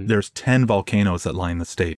 Mm-hmm. There's 10 volcanoes that line the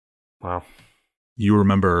state. Wow. You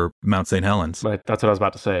remember Mount St. Helens? But that's what I was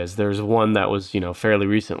about to say. Is there's one that was, fairly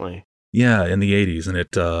recently. Yeah, in the 80s, and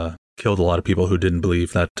it killed a lot of people who didn't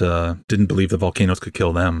believe the volcanoes could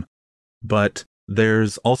kill them. But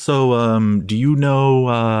there's also, do you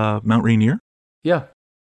know Mount Rainier? Yeah.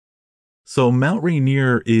 So Mount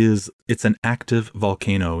Rainier it's an active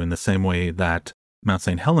volcano in the same way that Mount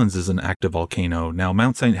St. Helens is an active volcano. Now,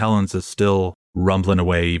 Mount St. Helens is still rumbling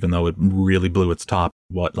away, even though it really blew its top,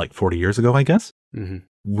 like 40 years ago, I guess? Mm-hmm.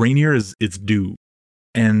 Rainier it's due.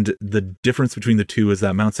 And the difference between the two is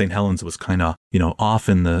that Mount St. Helens was kind of, off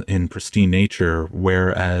in pristine nature,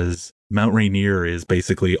 whereas Mount Rainier is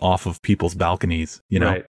basically off of people's balconies,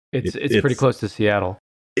 Right. It's pretty close to Seattle.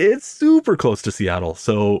 It's super close to Seattle.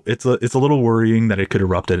 So it's a little worrying that it could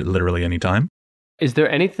erupt at literally any time. Is there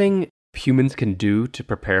anything humans can do to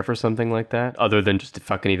prepare for something like that other than just to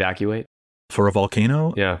fucking evacuate? For a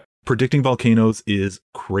volcano? Yeah. Predicting volcanoes is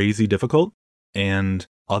crazy difficult. And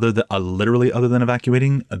other than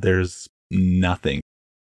evacuating, there's nothing.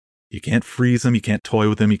 You can't freeze them. You can't toy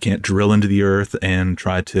with them. You can't drill into the earth and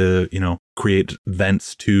try to, create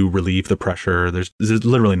vents to relieve the pressure. There's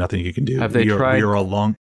literally nothing you can do. Have they tried?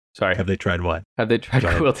 Sorry. Have they tried what? Have they tried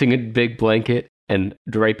quilting a big blanket and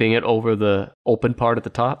draping it over the open part at the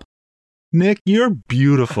top? Nick, you're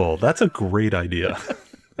beautiful. That's a great idea.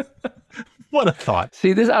 What a thought.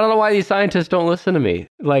 See, I don't know why these scientists don't listen to me.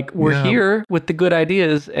 Like, we're here with the good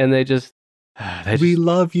ideas, and they just... We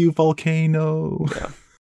love you, volcano. Yeah.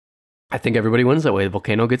 I think everybody wins that way. The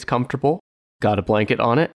volcano gets comfortable, got a blanket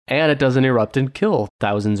on it, and it doesn't erupt and kill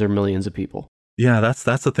thousands or millions of people. Yeah, that's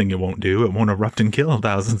the thing it won't do. It won't erupt and kill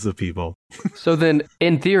thousands of people. So then,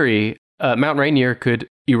 in theory, Mount Rainier could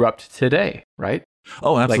erupt today, right?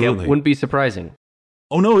 Oh, absolutely. Like, it wouldn't be surprising.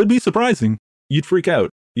 Oh, no, it'd be surprising. You'd freak out.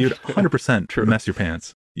 You'd 100% mess your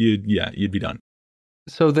pants. You'd be done.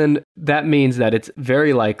 So then that means that it's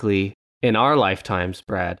very likely in our lifetimes,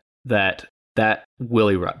 Brad, that will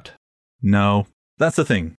erupt. No, that's the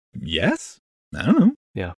thing. Yes? I don't know.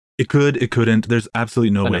 Yeah. It could, it couldn't. There's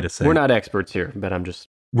absolutely no way to say. We're not experts here, but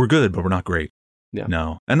we're good, but we're not great. Yeah.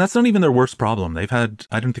 No. And that's not even their worst problem. I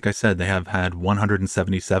don't think I said they have had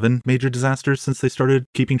 177 major disasters since they started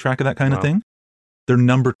keeping track of that kind of thing. They're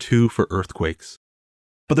number 2 for earthquakes.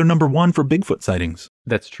 But they're number 1 for Bigfoot sightings.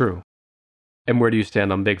 That's true. And where do you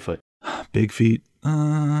stand on Bigfoot? Big feet.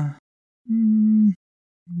 I'm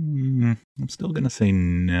still going to say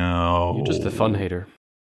no. You're just a fun hater.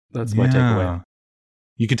 That's my takeaway.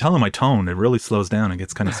 You can tell in my tone, it really slows down and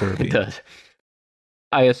gets kind of syrupy. It does.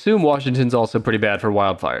 I assume Washington's also pretty bad for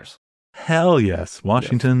wildfires. Hell yes.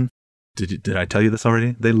 Washington, did I tell you this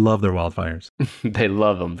already? They love their wildfires. They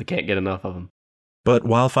love them. They can't get enough of them. But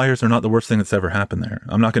wildfires are not the worst thing that's ever happened there.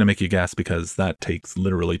 I'm not going to make you guess because that takes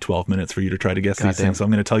literally 12 minutes for you to try to guess these things. So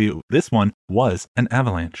I'm going to tell you this one was an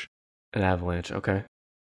avalanche. An avalanche, okay.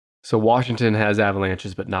 So Washington has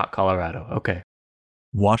avalanches, but not Colorado. Okay.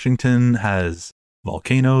 Washington has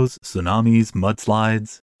volcanoes, tsunamis,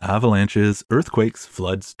 mudslides, avalanches, earthquakes,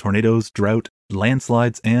 floods, tornadoes, drought,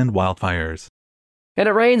 landslides, and wildfires. And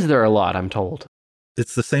it rains there a lot, I'm told.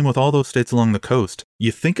 It's the same with all those states along the coast.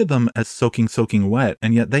 You think of them as soaking wet,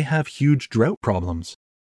 and yet they have huge drought problems.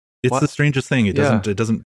 It's the strangest thing. It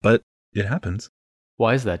doesn't, but it happens.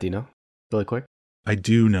 Why is that, do you know? Really quick? I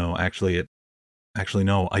do know, actually.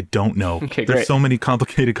 No, I don't know. Okay, There's great. so many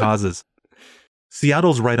complicated causes.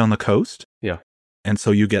 Seattle's right on the coast. Yeah. And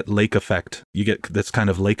so you get lake effect. You get this kind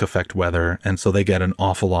of lake effect weather. And so they get an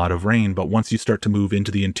awful lot of rain. But once you start to move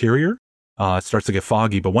into the interior, it starts to get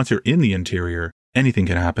foggy. But once you're in the interior, anything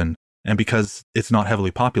can happen. And because it's not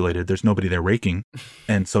heavily populated, there's nobody there raking.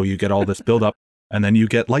 And so you get all this buildup. And then you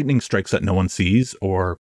get lightning strikes that no one sees.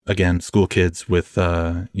 Or, again, school kids with,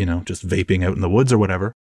 just vaping out in the woods or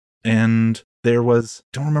whatever. And there was,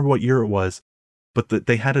 don't remember what year it was, but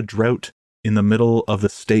they had a drought in the middle of the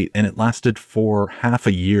state, and it lasted for half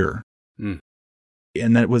a year. Mm.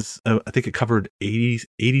 And that was, I think it covered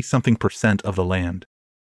 80 something % of the land.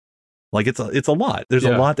 Like it's a lot. There's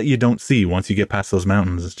a lot that you don't see once you get past those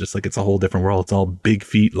mountains. It's just like, it's a whole different world. It's all big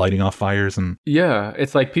feet lighting off fires. And yeah,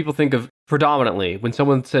 it's like people think of predominantly when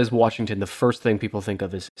someone says Washington, the first thing people think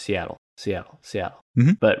of is Seattle.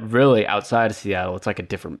 Mm-hmm. But really outside of Seattle, it's like a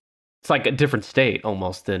different state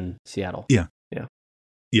almost than Seattle.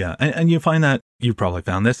 Yeah, and you find that, you probably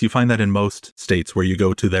found this, you find that in most states where you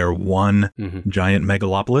go to their one giant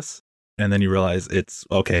megalopolis, and then you realize it's,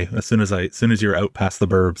 okay, as soon as you're out past the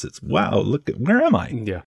burbs, it's, wow, look, where am I?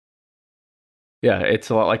 Yeah. Yeah, it's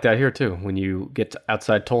a lot like that here too. When you get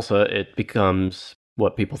outside Tulsa, it becomes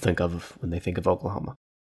what people think of when they think of Oklahoma.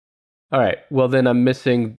 All right. Well, then I'm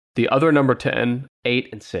missing the other number 10, 8,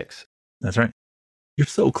 and 6. That's right. You're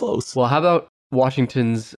so close. Well, how about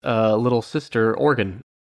Washington's little sister, Oregon?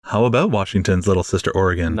 How about Washington's little sister,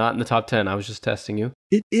 Oregon? Not in the top 10. I was just testing you.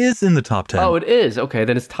 It is in the top 10. Oh, it is. Okay,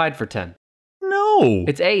 then it's tied for 10. No.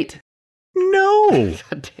 It's 8. No.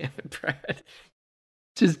 God damn it, Brad.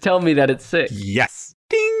 Just tell me that it's 6. Yes.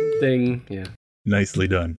 Ding. Ding. Yeah. Nicely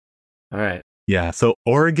done. All right. Yeah, so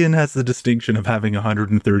Oregon has the distinction of having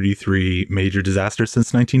 133 major disasters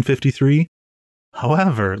since 1953.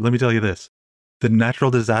 However, let me tell you this. The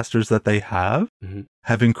natural disasters that they have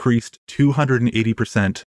increased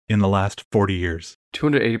 280% in the last 40 years.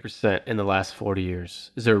 280% in the last 40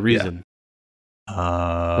 years. Is there a reason?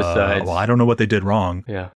 Besides, well, I don't know what they did wrong.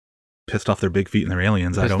 Yeah. Pissed off their big feet and their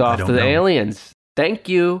aliens. Pissed I don't off to the know. aliens. Thank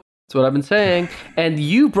you. That's what I've been saying. And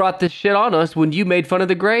you brought this shit on us when you made fun of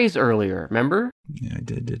the Greys earlier. Remember? Yeah, I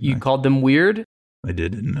did, didn't You I? called them weird? I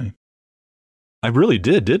did, didn't I? I really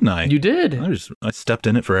didn't I? You did. I stepped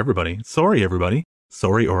in it for everybody. Sorry, everybody.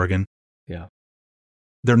 Sorry, Oregon. Yeah.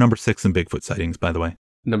 They're number 6 in Bigfoot sightings, by the way.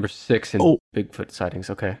 Number 6 in Bigfoot sightings.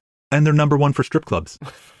 Okay. And they're number 1 for strip clubs.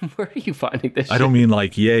 Where are you finding this I don't mean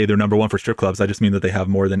like, yay, they're number 1 for strip clubs. I just mean that they have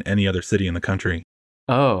more than any other city in the country.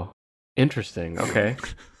 Oh, interesting. Okay.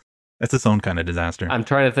 That's its own kind of disaster. I'm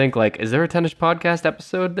trying to think, like, is there a Tennis Podcast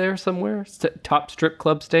episode there somewhere? Top strip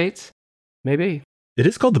club states? Maybe. It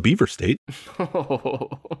is called the Beaver State.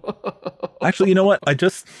 Actually, you know what? I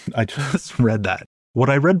just read that. What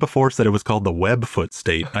I read before said it was called the Webfoot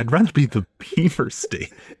State. I'd rather be the Beaver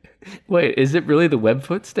State. Wait, is it really the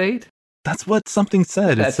Webfoot State? That's what something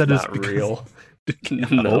said. That's it said not real. I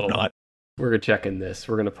No. hope not. We're checking this.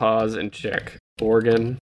 We're going to pause and check.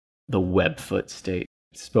 Oregon, the Webfoot State.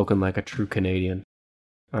 Spoken like a true Canadian.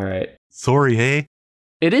 All right. Sorry, hey.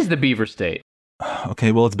 It is the Beaver State.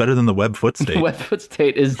 Okay, well, it's better than the Webfoot State. The Webfoot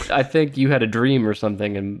State is, I think you had a dream or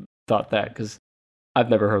something and thought that, because I've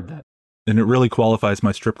never heard that. And it really qualifies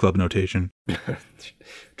my strip club notation.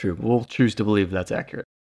 True. We'll choose to believe that's accurate.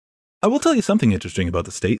 I will tell you something interesting about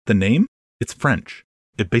the state. The name, it's French.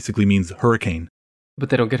 It basically means hurricane. But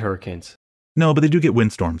they don't get hurricanes. No, but they do get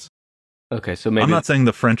windstorms. Okay, so maybe... I'm not saying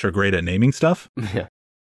the French are great at naming stuff. Yeah.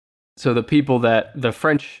 So the people the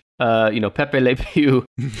French, Pepe Le Pew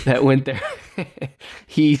that went there,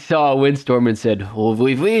 he saw a windstorm and said, oh,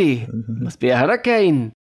 oui, oui, must be a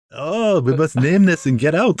hurricane. Oh, we must name this and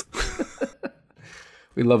get out.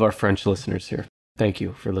 We love our French listeners here. Thank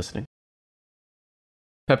you for listening.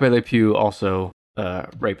 Pepe Le Pew, also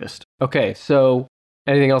rapist. Okay, so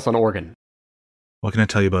anything else on Oregon? What can I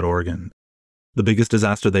tell you about Oregon? The biggest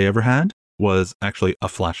disaster they ever had was actually a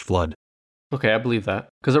flash flood. Okay, I believe that,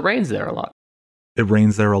 because it rains there a lot. It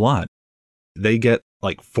rains there a lot. They get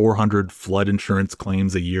like 400 flood insurance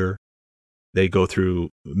claims a year. They go through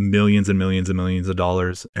millions and millions and millions of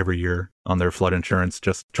dollars every year on their flood insurance,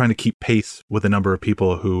 just trying to keep pace with the number of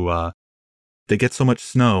people who, they get so much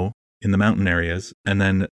snow in the mountain areas, and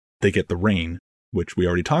then they get the rain, which we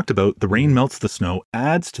already talked about. The rain melts the snow,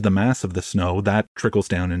 adds to the mass of the snow, that trickles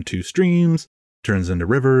down into streams, turns into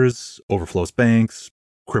rivers, overflows banks,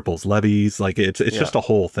 cripples levees. Like it's just a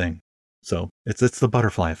whole thing. So it's the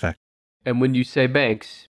butterfly effect. And when you say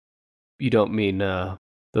banks, you don't mean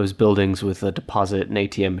those buildings with a deposit and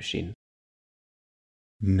ATM machine.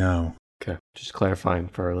 No. Okay, just clarifying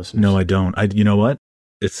for our listeners. No, I don't. You know what?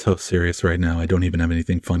 It's so serious right now. I don't even have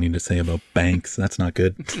anything funny to say about banks. That's not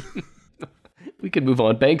good. We could move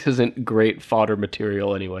on. Banks isn't great fodder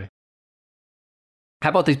material anyway. How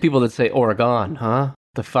about these people that say Oregon, huh?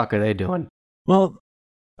 The fuck are they doing? Well,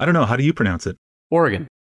 I don't know. How do you pronounce it? Oregon.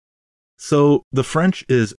 So the French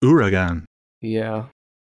is ouragan. Yeah.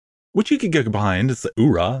 Which you could get behind. It's the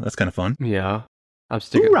oura. That's kind of fun. Yeah. I'm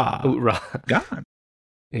sticking Oura. God.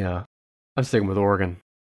 Yeah. I'm sticking with Oregon.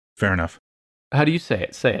 Fair enough. How do you say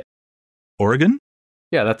it? Say it. Oregon?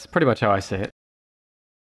 Yeah, that's pretty much how I say it.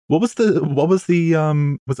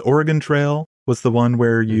 Was Oregon Trail was the one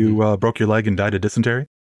where you broke your leg and died of dysentery?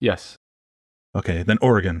 Yes. Okay, then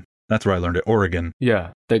Oregon. That's where I learned it. Oregon.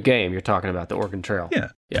 Yeah, the game you're talking about, the Oregon Trail.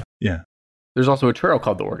 Yeah. There's also a trail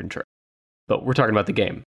called the Oregon Trail, but we're talking about the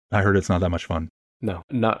game. I heard it's not that much fun. No,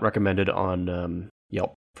 not recommended on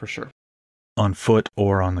Yelp for sure. On foot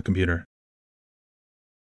or on the computer.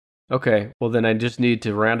 Okay, well then I just need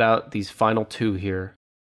to round out these final two here.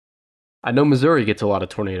 I know Missouri gets a lot of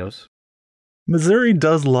tornadoes. Missouri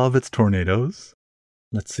does love its tornadoes.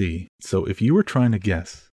 Let's see. So if you were trying to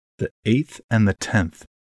guess the 8th and the 10th,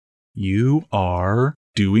 you are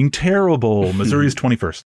doing terrible. Missouri's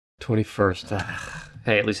 21st. 21st.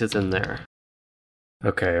 Hey, at least it's in there.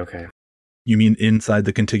 Okay. You mean inside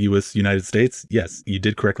the contiguous United States? Yes, you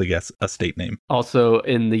did correctly guess a state name. Also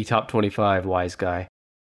in the top 25, wise guy.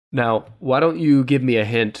 Now, why don't you give me a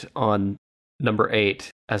hint on number 8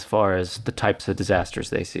 as far as the types of disasters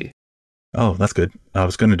they see? Oh, that's good. I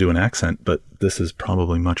was going to do an accent, but this is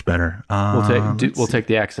probably much better. We'll take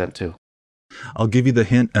the accent too. I'll give you the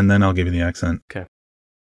hint and then I'll give you the accent. Okay.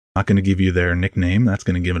 Not going to give you their nickname. That's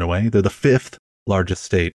going to give it away. They're the 5th largest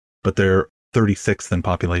state, but they're 36th in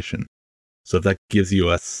population. So if that gives you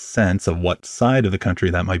a sense of what side of the country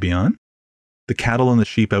that might be on, the cattle and the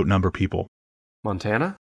sheep outnumber people.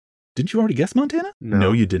 Montana? Didn't you already guess Montana?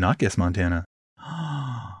 No, you did not guess Montana.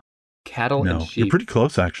 Cattle and sheep. You're pretty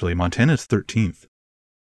close, actually. Montana's 13th.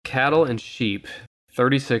 Cattle and sheep,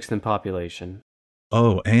 36th in population.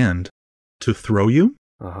 Oh, and to throw you,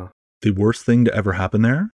 Uh-huh. the worst thing to ever happen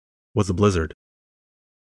there was a blizzard.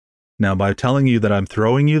 Now, by telling you that I'm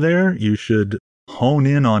throwing you there, you should hone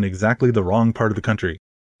in on exactly the wrong part of the country.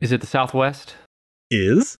 Is it the Southwest?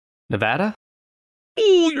 Is? Nevada?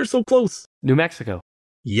 Oh, you're so close. New Mexico?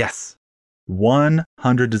 Yes.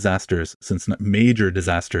 100 disasters major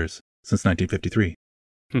disasters since 1953.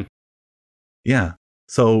 Yeah.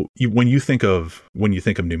 So when you think of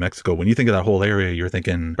New Mexico, when you think of that whole area, you're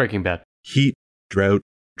thinking Breaking Bad. heat, drought,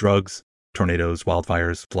 drugs, tornadoes,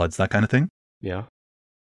 wildfires, floods, that kind of thing. Yeah.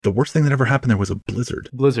 The worst thing that ever happened there was a blizzard.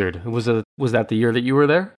 Blizzard. Was that the year that you were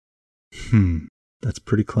there? That's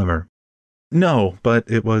pretty clever. No, but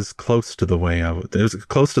it was close to it was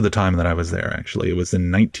close to the time that I was there, actually. It was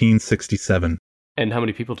in 1967. And how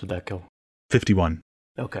many people did that kill? 51.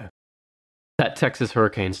 Okay. That Texas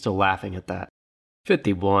hurricane's still laughing at that.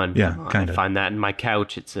 51. Yeah, kind of. I find that in my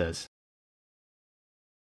couch, it says.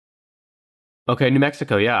 Okay, New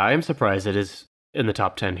Mexico. Yeah, I am surprised it is in the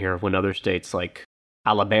top 10 here when other states like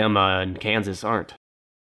Alabama and Kansas aren't.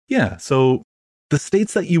 Yeah, so the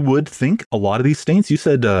states that you would think, a lot of these states, you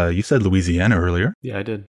said Louisiana earlier. Yeah, I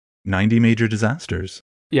did. 90 major disasters.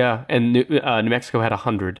 Yeah, and New Mexico had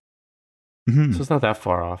 100. Mm-hmm. So it's not that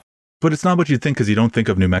far off. But it's not what you'd think because you don't think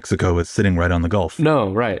of New Mexico as sitting right on the Gulf.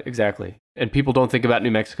 No, right, exactly. And people don't think about New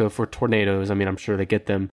Mexico for tornadoes. I mean, I'm sure they get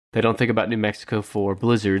them. They don't think about New Mexico for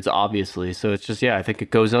blizzards, obviously. So it's just, I think it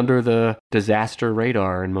goes under the disaster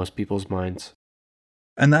radar in most people's minds.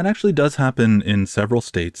 And that actually does happen in several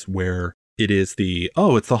states where it is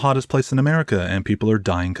it's the hottest place in America and people are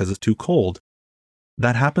dying because it's too cold.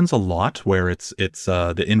 That happens a lot where it's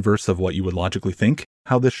the inverse of what you would logically think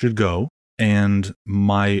how this should go. And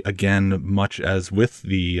much as with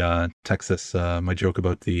the Texas, my joke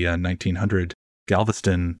about the 1900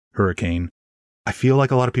 Galveston hurricane, I feel like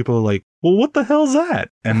a lot of people are like, well, what the hell's that?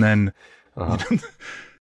 And then,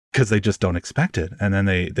 because they just don't expect it. And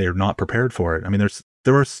then they're not prepared for it. I mean,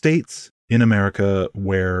 there are states in America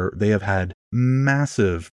where they have had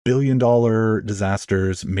massive billion-dollar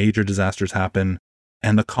disasters, major disasters happen.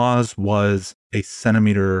 And the cause was a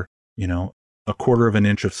centimeter, a quarter of an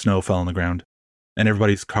inch of snow fell on the ground and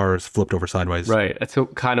everybody's cars flipped over sideways. Right. That's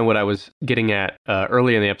kind of what I was getting at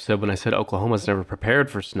early in the episode when I said Oklahoma's never prepared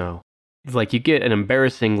for snow. Like, you get an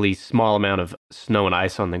embarrassingly small amount of snow and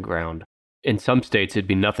ice on the ground. In some states, it'd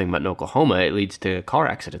be nothing, but in Oklahoma, it leads to car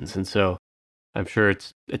accidents. And so I'm sure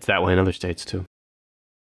it's that way in other states too.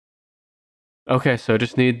 Okay, so I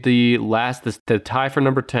just need the tie for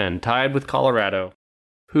number 10, tied with Colorado.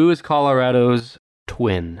 Who is Colorado's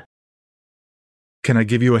twin? Can I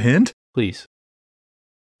give you a hint? Please.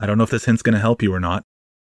 I don't know if this hint's going to help you or not.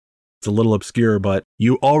 It's a little obscure, but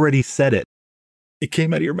you already said it. It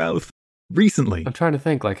came out of your mouth recently. I'm trying to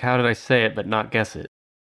think, how did I say it but not guess it?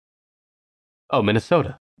 Oh,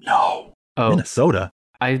 Minnesota. No. Oh, Minnesota?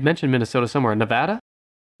 I mentioned Minnesota somewhere. Nevada?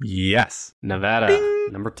 Yes. Nevada.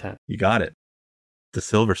 Ding. Number 10. You got it. The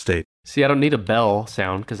Silver State. See, I don't need a bell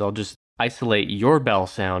sound because I'll just isolate your bell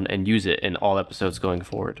sound and use it in all episodes going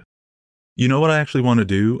forward. You know what I actually want to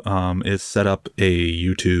do is set up a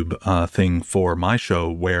YouTube thing for my show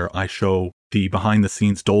where I show the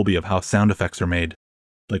behind-the-scenes Dolby of how sound effects are made.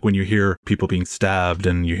 Like when you hear people being stabbed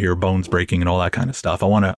and you hear bones breaking and all that kind of stuff. I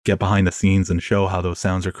want to get behind the scenes and show how those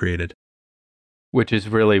sounds are created. Which is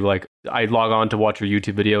really I log on to watch your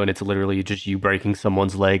YouTube video and it's literally just you breaking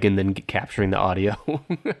someone's leg and then capturing the audio.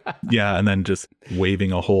 Yeah, and then just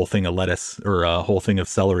waving a whole thing of lettuce or a whole thing of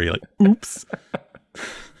celery, like, oops.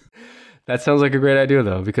 That sounds like a great idea,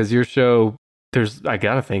 though, because your show, there's, I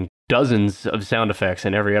gotta think, dozens of sound effects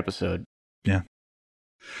in every episode. Yeah.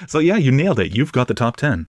 So yeah, you nailed it. You've got the top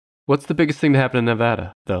 10. What's the biggest thing to happen in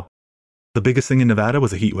Nevada, though? The biggest thing in Nevada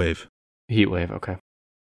was a heat wave. Heat wave, okay.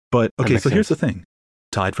 But, okay, so here's the thing.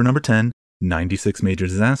 Tied for number 10, 96 major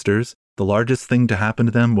disasters. The largest thing to happen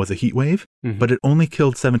to them was a heat wave, but it only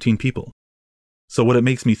killed 17 people. So what it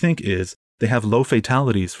makes me think is they have low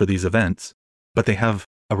fatalities for these events, but they have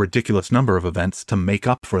a ridiculous number of events to make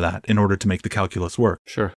up for that in order to make the calculus work.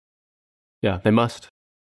 Sure. Yeah, they must.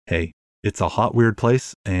 Hey, it's a hot, weird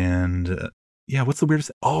place, and what's the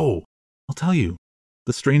weirdest? Oh, I'll tell you.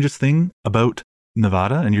 The strangest thing about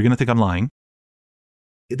Nevada, and you're going to think I'm lying,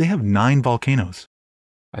 they have 9 volcanoes.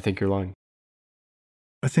 I think you're lying.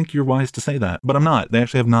 I think you're wise to say that, but I'm not. They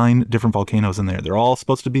actually have 9 different volcanoes in there. They're all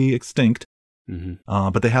supposed to be extinct,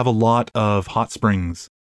 but they have a lot of hot springs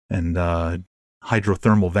and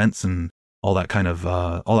hydrothermal vents and all that kind of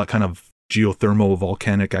geothermal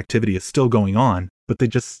volcanic activity is still going on. But they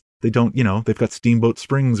don't, they've got steamboat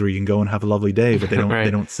springs where you can go and have a lovely day, but they don't Right.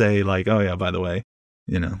 They don't say like, oh yeah, by the way,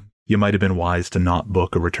 you might have been wise to not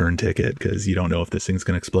book a return ticket because you don't know if this thing's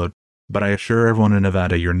going to explode. But I assure everyone in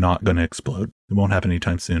Nevada, you're not going to explode. It won't happen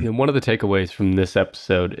anytime soon. And one of the takeaways from this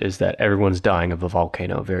episode is that everyone's dying of a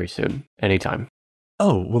volcano very soon, anytime.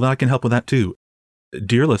 Oh, well, I can help with that too.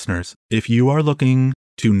 Dear listeners, if you are looking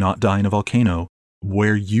to not die in a volcano,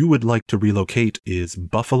 where you would like to relocate is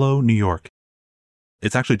Buffalo, New York.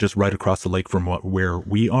 It's actually just right across the lake from where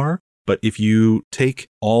we are. But if you take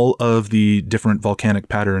all of the different volcanic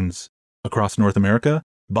patterns across North America,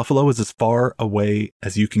 Buffalo is as far away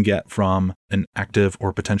as you can get from an active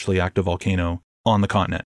or potentially active volcano on the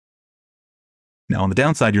continent. Now, on the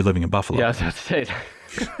downside, you're living in Buffalo. Yeah, I was about to say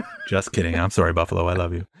that. Just kidding. I'm sorry, Buffalo. I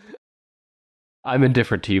love you. I'm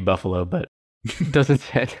indifferent to you, Buffalo, but it doesn't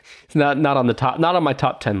say it's not on the top, not on my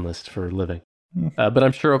top 10 list for living. But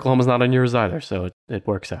I'm sure Oklahoma's not on yours either, so it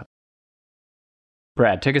works out.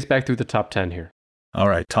 Brad, take us back through the top 10 here. All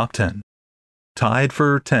right, top 10. Tied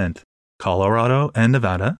for 10th, Colorado and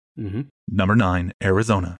Nevada. Number 9,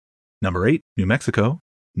 Arizona. Number 8, New Mexico.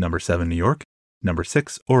 Number 7, New York. Number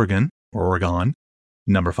 6, Oregon.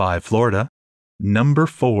 Number 5, Florida. Number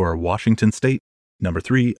 4, Washington State. Number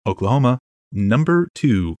 3, Oklahoma. Number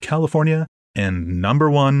 2, California. And number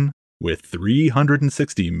 1, with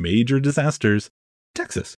 360 major disasters,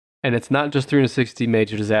 Texas. And it's not just 360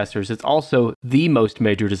 major disasters, it's also the most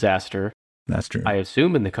major disaster, That's true. I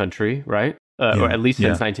assume, in the country, right? Or at least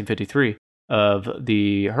since 1953, of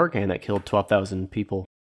the hurricane that killed 12,000 people.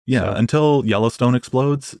 Yeah, until Yellowstone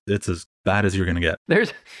explodes, it's as bad as you're going to get.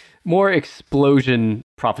 There's more explosion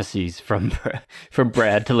prophecies from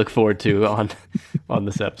Brad to look forward to on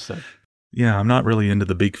this episode. Yeah, I'm not really into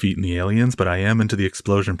the big feet and the aliens, but I am into the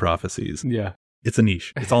explosion prophecies. Yeah. It's a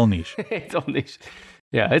niche. It's all niche. It's all niche.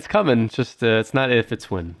 Yeah, it's coming. It's just it's not if,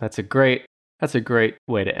 it's when. That's a great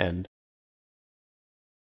way to end.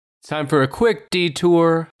 It's time for a quick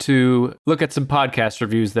detour to look at some podcast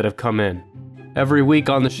reviews that have come in. Every week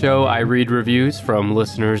on the show, I read reviews from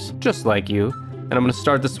listeners just like you, and I'm going to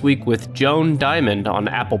start this week with Joan Diamond on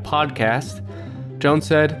Apple Podcast. Joan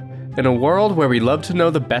said, "In a world where we love to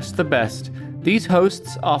know the best, these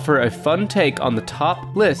hosts offer a fun take on the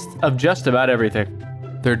top list of just about everything.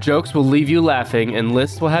 Their jokes will leave you laughing, and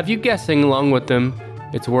lists will have you guessing along with them.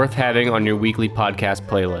 It's worth having on your weekly podcast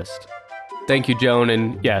playlist." Thank you, Joan,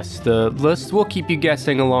 and yes, the lists will keep you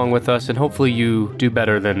guessing along with us, and hopefully you do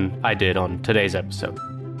better than I did on today's episode.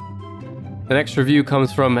 The next review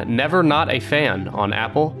comes from Never Not a Fan on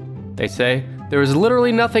Apple. They say, "There is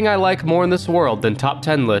literally nothing I like more in this world than top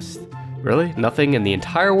 10 lists." Really? Nothing in the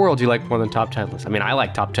entire world you like more than top 10 lists? I mean, I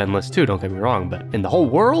like top 10 lists too, don't get me wrong, but in the whole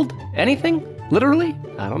world? Anything? Literally?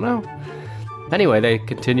 I don't know. Anyway, they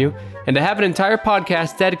continue, "And to have an entire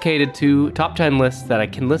podcast dedicated to top 10 lists that I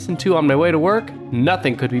can listen to on my way to work,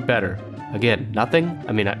 nothing could be better." Again, nothing?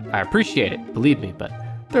 I mean, I appreciate it, believe me, but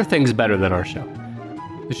there are things better than our show.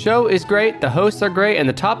 "The show is great, the hosts are great, and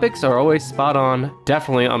the topics are always spot on.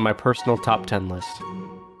 Definitely on my personal top 10 list."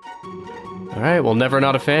 All right, well, Never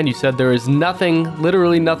Not a Fan, you said there is nothing,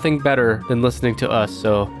 literally nothing better than listening to us,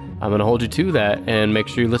 so I'm going to hold you to that and make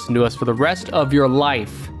sure you listen to us for the rest of your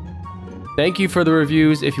life. Thank you for the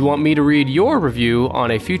reviews. If you want me to read your review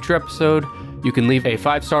on a future episode, you can leave a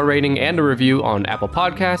 5-star rating and a review on Apple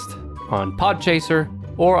Podcast, on Podchaser,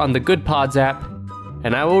 or on the Good Pods app,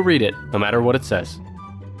 and I will read it no matter what it says.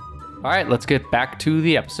 All right, let's get back to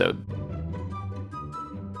the episode.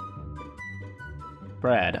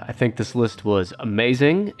 Brad, I think this list was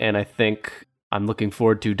amazing, and I think I'm looking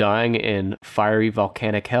forward to dying in fiery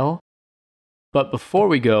volcanic hell. But before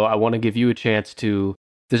we go, I want to give you a chance to,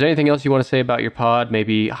 if there's anything else you want to say about your pod,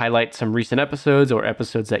 maybe highlight some recent episodes or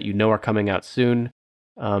episodes that you know are coming out soon.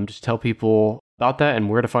 Just tell people about that and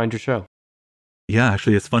where to find your show. Yeah,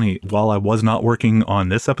 actually, it's funny. While I was not working on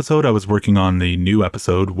this episode, I was working on the new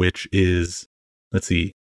episode, which is, let's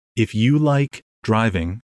see, If you like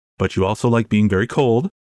driving, but you also like being very cold,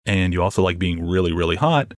 and you also like being really, really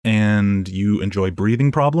hot, and you enjoy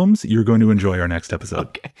breathing problems, you're going to enjoy our next episode.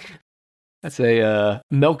 Okay. That's a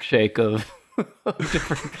milkshake of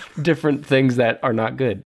different things that are not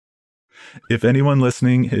good. If anyone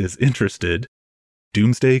listening is interested,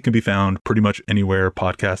 Doomsday can be found pretty much anywhere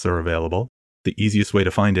podcasts are available. The easiest way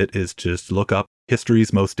to find it is just look up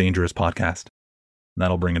History's Most Dangerous Podcast.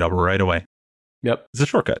 That'll bring it up right away. Yep. It's a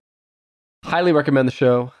shortcut. Highly recommend the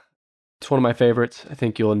show. It's one of my favorites. I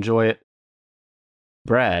think you'll enjoy it.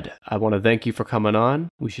 Brad, I want to thank you for coming on.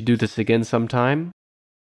 We should do this again sometime.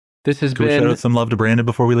 This has Can we been... shout out some love to Brandon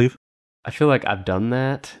before we leave? I feel like I've done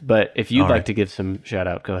that, but if you'd All like right. to give some shout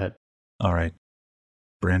out, go ahead. All right.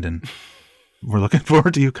 Brandon, we're looking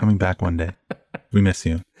forward to you coming back one day. We miss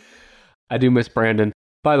you. I do miss Brandon.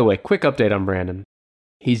 By the way, quick update on Brandon.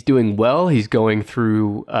 He's doing well. He's going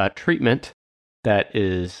through treatment that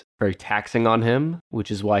is very taxing on him,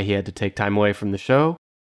 which is why he had to take time away from the show.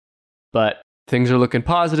 But things are looking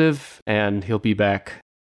positive, and he'll be back.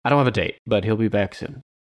 I don't have a date, but he'll be back soon.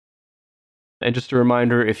 And just a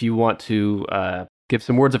reminder, if you want to give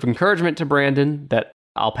some words of encouragement to Brandon that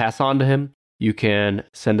I'll pass on to him, you can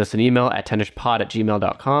send us an email at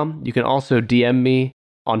tennishpod@gmail.com. You can also DM me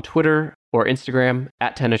on Twitter or Instagram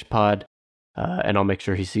at tennishpod, and I'll make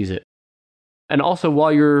sure he sees it. And also,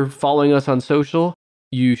 while you're following us on social,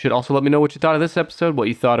 you should also let me know what you thought of this episode, what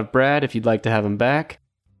you thought of Brad, if you'd like to have him back.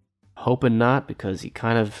 Hoping not, because he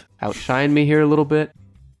kind of outshined me here a little bit.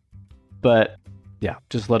 But yeah,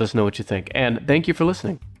 just let us know what you think. And thank you for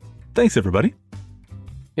listening. Thanks, everybody.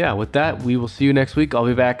 Yeah, with that, we will see you next week. I'll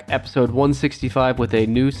be back episode 165 with a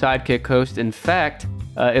new sidekick host. In fact,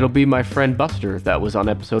 it'll be my friend Buster that was on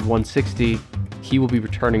episode 160. He will be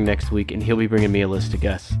returning next week, and he'll be bringing me a list of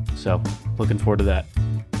guests. So, looking forward to that.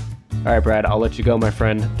 All right, Brad, I'll let you go, my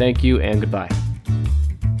friend. Thank you, and goodbye.